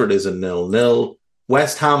Brentford is a 0-0.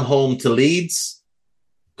 West Ham home to Leeds.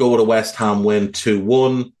 Go with a West Ham win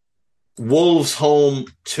 2-1. Wolves home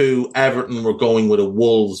to Everton. We're going with a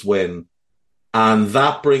Wolves win. And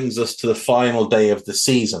that brings us to the final day of the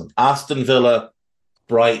season. Aston Villa,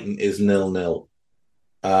 Brighton is 0-0.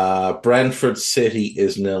 Brentford City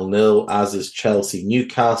is 0-0, as is Chelsea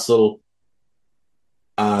Newcastle,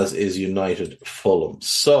 as is United Fulham.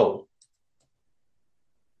 So,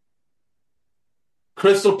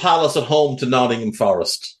 Crystal Palace at home to Nottingham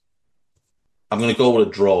Forest. I'm going to go with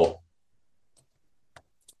a draw.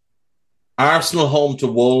 Arsenal home to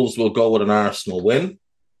Wolves will go with an Arsenal win.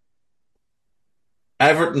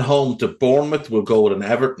 Everton home to Bournemouth will go with an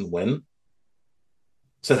Everton win.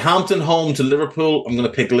 Southampton home to Liverpool. I'm going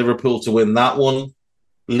to pick Liverpool to win that one.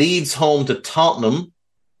 Leeds home to Tottenham.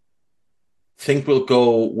 I think we'll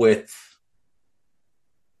go with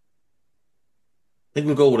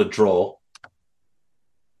a draw.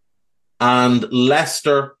 And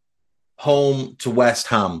Leicester home to West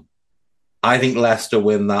Ham. I think Leicester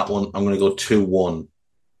win that one. I'm going to go 2-1.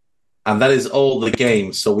 And that is all the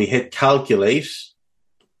games. So we hit calculate.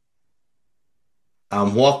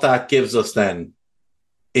 And what that gives us then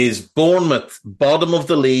is Bournemouth, bottom of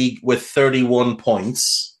the league with 31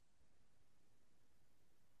 points.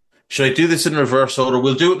 Should I do this in reverse order?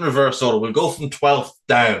 We'll do it in reverse order. We'll go from 12th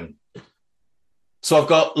down. So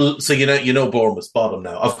you know Bournemouth's bottom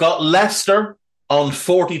now. I've got Leicester on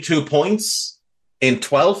 42 points in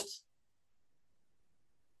 12th.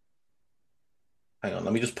 Hang on,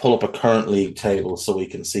 let me just pull up a current league table so we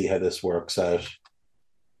can see how this works out.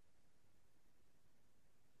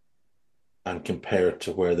 And compare it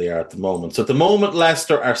to where they are at the moment. So at the moment,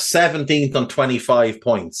 Leicester are 17th on 25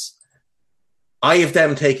 points. I have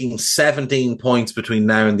them taking 17 points between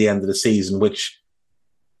now and the end of the season, which,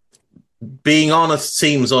 being honest,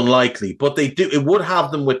 seems unlikely. But they do. It would have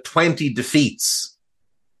them with 20 defeats,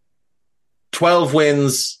 12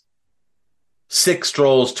 wins, 6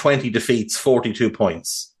 draws, 20 defeats, 42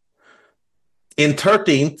 points. In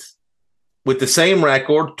 13th, with the same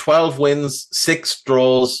record, 12 wins, 6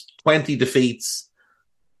 draws, 20 defeats,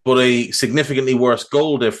 but a significantly worse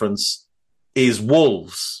goal difference, is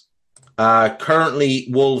Wolves. Currently,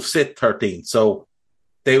 Wolves sit 13th, so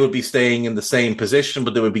they would be staying in the same position,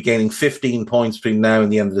 but they would be gaining 15 points between now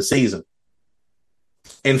and the end of the season.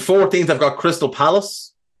 In 14th, I've got Crystal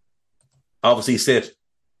Palace. Obviously sit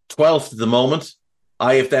 12th at the moment.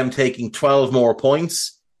 I have them taking 12 more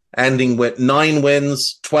points, ending with 9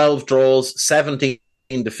 wins, 12 draws, 17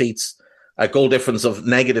 defeats, a goal difference of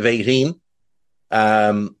negative 18.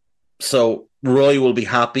 So Roy will be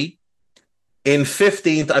happy. In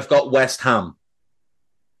 15th, I've got West Ham.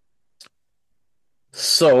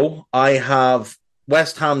 So I have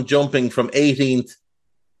West Ham jumping from 18th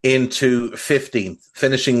into 15th,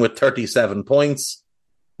 finishing with 37 points,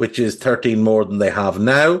 which is 13 more than they have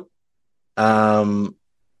now. Won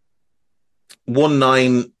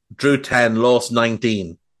 9, drew 10, lost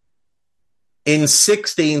 19. In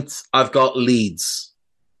 16th, I've got Leeds.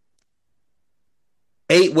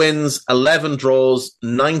 8 wins, 11 draws,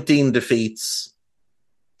 19 defeats,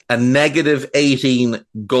 a negative 18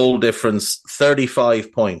 goal difference,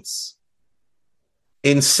 35 points.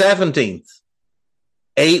 In 17th,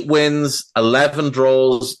 8 wins, 11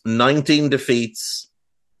 draws, 19 defeats,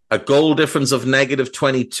 a goal difference of negative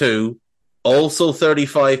 22, also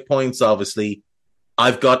 35 points, obviously,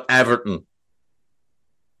 I've got Everton.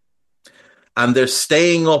 And they're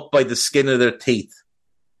staying up by the skin of their teeth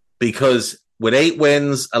because with 8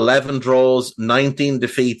 wins, 11 draws, 19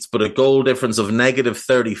 defeats, but a goal difference of negative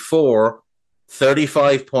 34,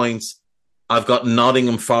 35 points, I've got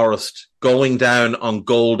Nottingham Forest going down on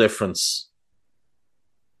goal difference.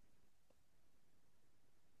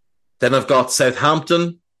 Then I've got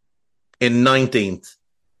Southampton in 19th.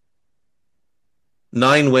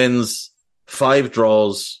 9 wins, 5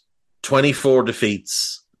 draws, 24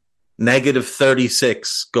 defeats, negative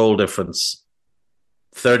 36 goal difference,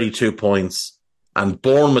 32 points. And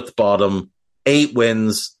Bournemouth bottom, 8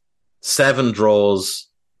 wins, 7 draws,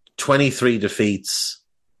 23 defeats,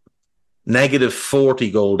 negative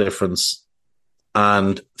 40 goal difference,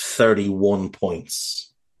 and 31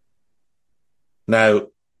 points. Now,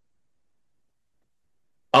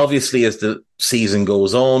 obviously, as the season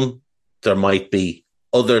goes on, there might be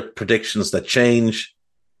other predictions that change.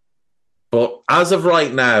 But as of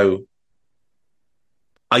right now,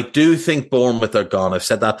 I do think Bournemouth are gone. I've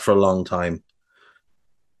said that for a long time.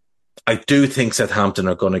 I do think Southampton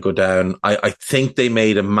are going to go down. I think they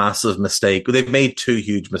made a massive mistake. They've made 2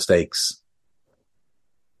 huge mistakes.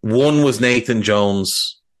 One was Nathan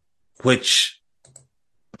Jones, which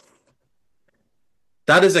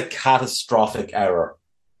that is a catastrophic error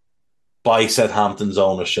by Southampton's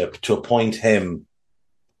ownership to appoint him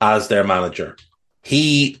as their manager.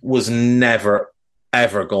 He was never,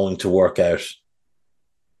 ever going to work out.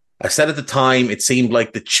 I said at the time, it seemed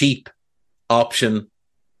like the cheap option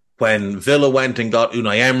when Villa went and got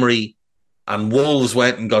Unai Emery and Wolves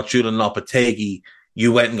went and got Julian Lopetegui.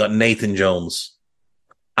 You went and got Nathan Jones.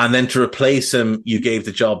 And then to replace him, you gave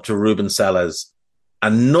the job to Ruben Selles.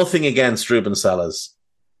 And nothing against Ruben Selles.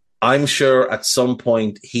 I'm sure at some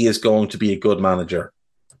point he is going to be a good manager.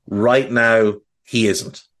 Right now, he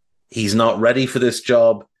isn't. He's not ready for this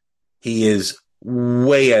job. He is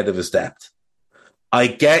way out of his depth. I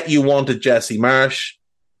get you wanted Jesse Marsh,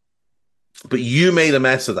 but you made a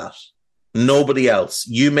mess of that. Nobody else.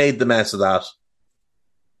 You made the mess of that.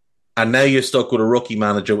 And now you're stuck with a rookie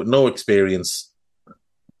manager with no experience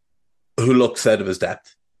who looks out of his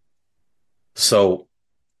depth. So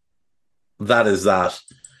that is that.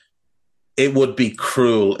 It would be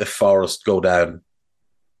cruel if Forest go down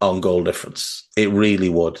on goal difference. It really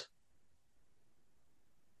would.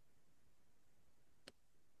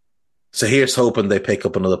 So here's hoping they pick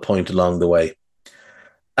up another point along the way.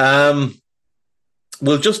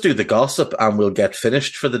 We'll just do the gossip and we'll get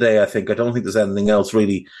finished for the day, I think. I don't think there's anything else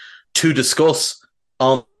really to discuss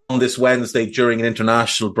on this Wednesday during an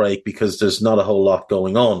international break because there's not a whole lot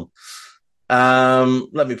going on.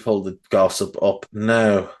 Let me pull the gossip up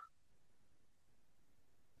now.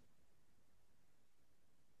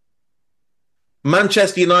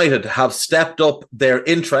 Manchester United have stepped up their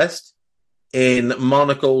interest in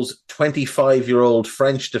Monaco's 25-year-old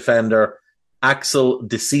French defender, Axel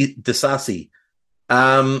Disasi.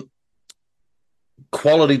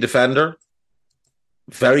 Quality defender,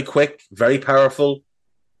 very quick, very powerful,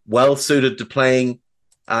 well-suited to playing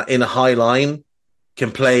in a high line,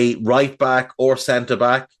 can play right back or centre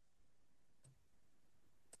back.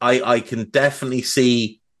 I can definitely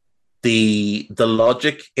see the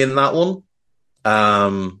logic in that one.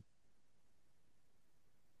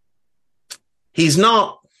 He's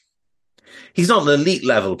not an elite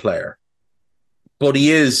level player, but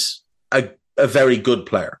he is a very good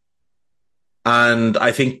player. And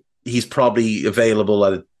I think he's probably available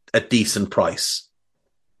at a decent price.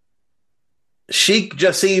 Sheikh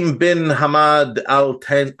Jassim bin Hamad Al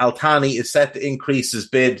Thani is set to increase his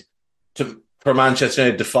bid for Manchester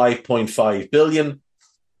United to 5.5 billion.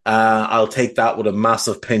 I'll take that with a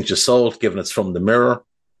massive pinch of salt, given it's from the Mirror.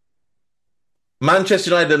 Manchester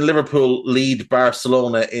United and Liverpool lead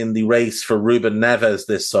Barcelona in the race for Ruben Neves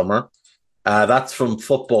this summer. That's from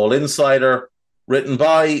Football Insider, written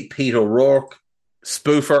by Peter O'Rourke,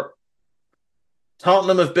 spoofer.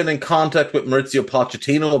 Tottenham have been in contact with Maurizio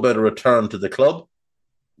Pochettino about a return to the club.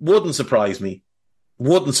 Wouldn't surprise me.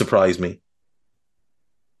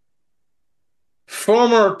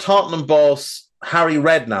 Former Tottenham boss Harry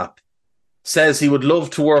Redknapp says he would love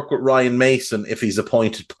to work with Ryan Mason if he's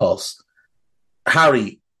appointed boss.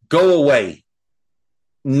 Harry, go away.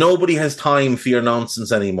 Nobody has time for your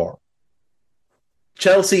nonsense anymore.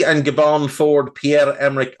 Chelsea and Gabon forward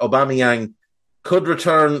Pierre-Emerick Aubameyang could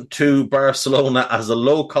return to Barcelona as a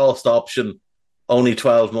low-cost option only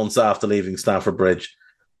 12 months after leaving Stamford Bridge.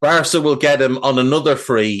 Barca will get him on another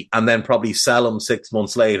free and then probably sell him 6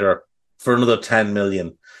 months later for another 10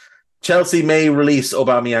 million. Chelsea may release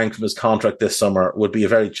Aubameyang from his contract this summer. Would be a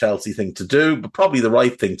very Chelsea thing to do, but probably the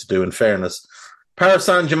right thing to do in fairness. Paris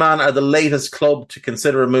Saint-Germain are the latest club to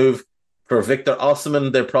consider a move for Victor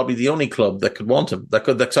Osimhen. They're probably the only club that could want him, that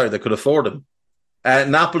could afford him.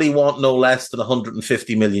 Napoli want no less than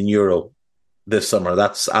 150 million euro this summer.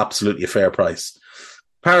 That's absolutely a fair price.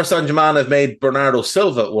 Paris Saint-Germain have made Bernardo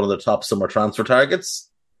Silva one of the top summer transfer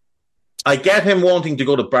targets. I get him wanting to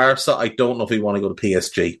go to Barca. I don't know if he want to go to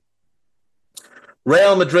PSG.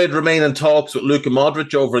 Real Madrid remain in talks with Luka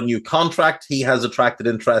Modric over a new contract. He has attracted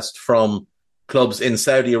interest from clubs in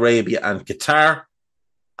Saudi Arabia and Qatar.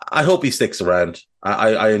 I hope he sticks around.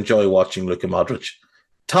 I enjoy watching Luka Modric.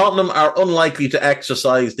 Tottenham are unlikely to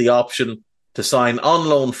exercise the option to sign on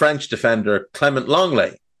loan French defender Clement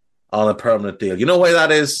Lenglet on a permanent deal. You know why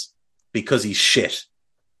that is? Because he's shit.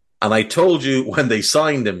 And I told you when they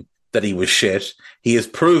signed him that he was shit. He has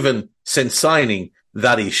proven since signing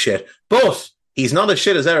that he's shit. But he's not as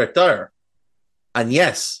shit as Eric Dyer. And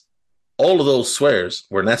yes, all of those swears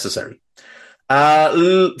were necessary.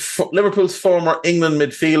 Liverpool's former England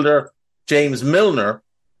midfielder, James Milner,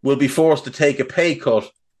 will be forced to take a pay cut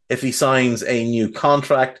if he signs a new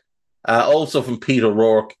contract. Also from Peter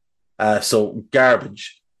O'Rourke. So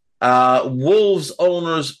garbage. Wolves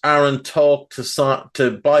owners are in talk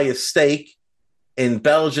to buy a stake in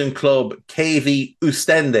Belgian club KV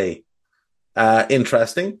Oostende.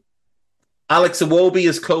 Interesting. Alex Iwobi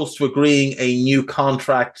is close to agreeing a new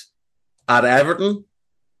contract at Everton.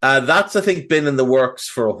 That's, I think, been in the works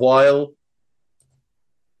for a while.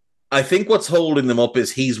 I think what's holding them up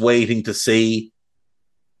is he's waiting to see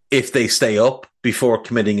if they stay up before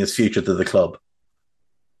committing his future to the club.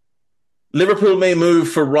 Liverpool may move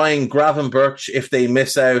for Ryan Gravenberch if they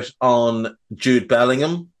miss out on Jude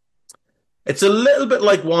Bellingham. It's a little bit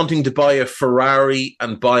like wanting to buy a Ferrari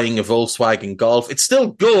and buying a Volkswagen Golf. It's still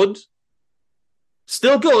good.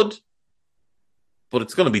 Still good. But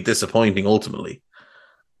it's going to be disappointing ultimately.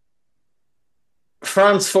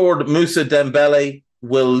 France forward Moussa Dembele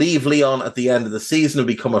will leave Lyon at the end of the season and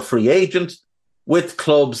become a free agent, with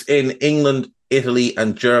clubs in England, Italy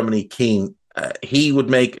and Germany keen. He would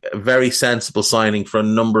make a very sensible signing for a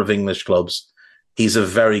number of English clubs. He's a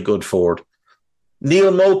very good forward.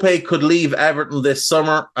 Neal Maupay could leave Everton this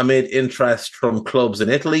summer amid interest from clubs in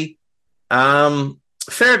Italy.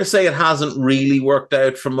 Fair to say it hasn't really worked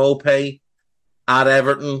out for Maupay at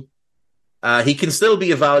Everton. He can still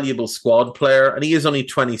be a valuable squad player, and he is only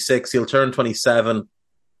 26. He'll turn 27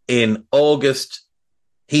 in August.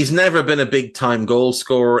 He's never been a big-time goal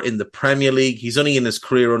scorer in the Premier League. He's only in his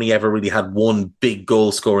career only ever really had one big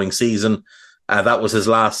goal-scoring season. That was his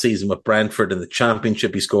last season with Brentford in the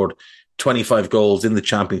Championship. He scored 25 goals in the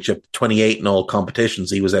Championship, 28 in all competitions.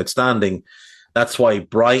 He was outstanding. That's why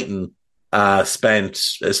Brighton spent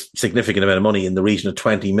a significant amount of money in the region of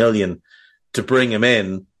 20 million to bring him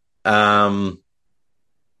in. At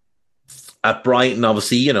Brighton,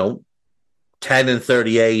 obviously, 10 and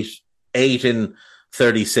 38, 8 in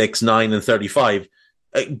 36, 9 and 35.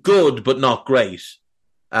 Good, but not great.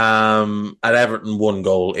 At Everton, 1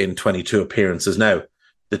 goal in 22 appearances. Now,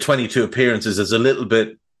 the 22 appearances is a little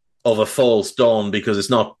bit of a false dawn because it's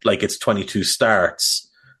not like it's 22 starts.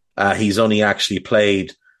 He's only actually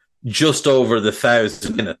played just over the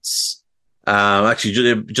 1,000 minutes.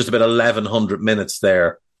 Actually, just about 1,100 minutes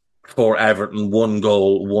there for Everton. 1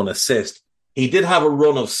 goal, 1 assist. He did have a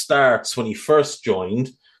run of starts when he first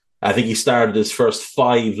joined. I think he started his first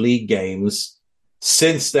 5 league games.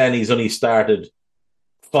 Since then, he's only started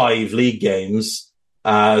 5 league games.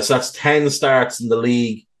 So that's 10 starts in the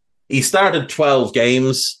league. He started 12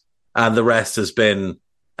 games, and the rest has been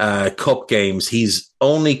cup games. He's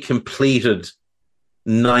only completed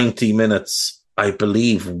 90 minutes, I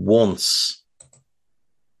believe, once.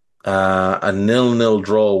 A 0-0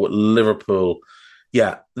 draw with Liverpool.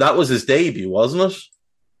 Yeah, that was his debut, wasn't it?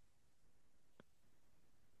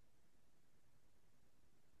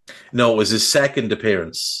 No, it was his second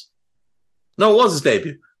appearance. No, it was his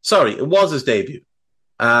debut. Sorry, it was his debut.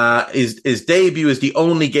 His debut is the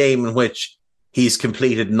only game in which he's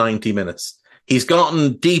completed 90 minutes. He's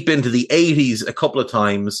gotten deep into the 80s a couple of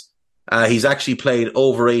times. He's actually played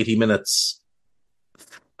over 80 minutes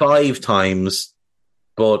 5 times,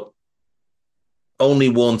 but only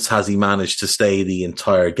once has he managed to stay the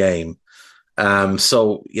entire game.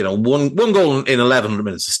 So, one goal in 1,100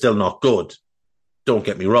 minutes is still not good. Don't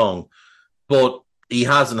get me wrong. But he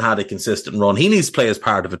hasn't had a consistent run. He needs to play as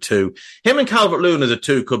part of a 2. Him and Calvert-Lewin as a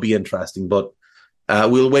 2 could be interesting, but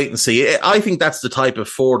we'll wait and see. I think that's the type of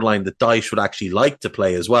forward line that Dyche would actually like to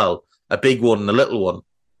play as well. A big one and a little one.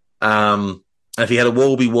 If he had a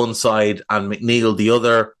Iwobi one side and McNeil the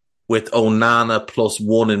other, with Onana plus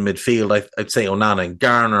 1 in midfield, I'd say Onana and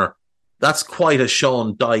Garner. That's quite a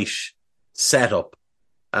Sean Dyche setup.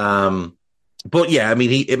 But yeah, I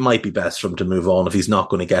mean, it might be best for him to move on if he's not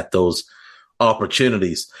going to get those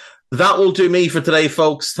opportunities. That will do me for today,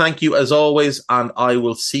 folks. Thank you as always, and I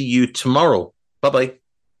will see you tomorrow. Bye-bye.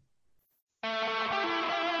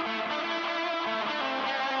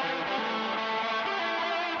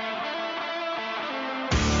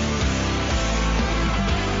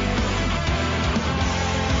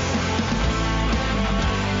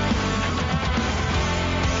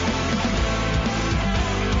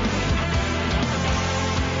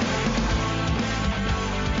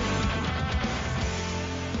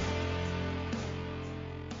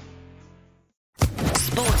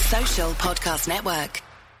 Social Podcast Network.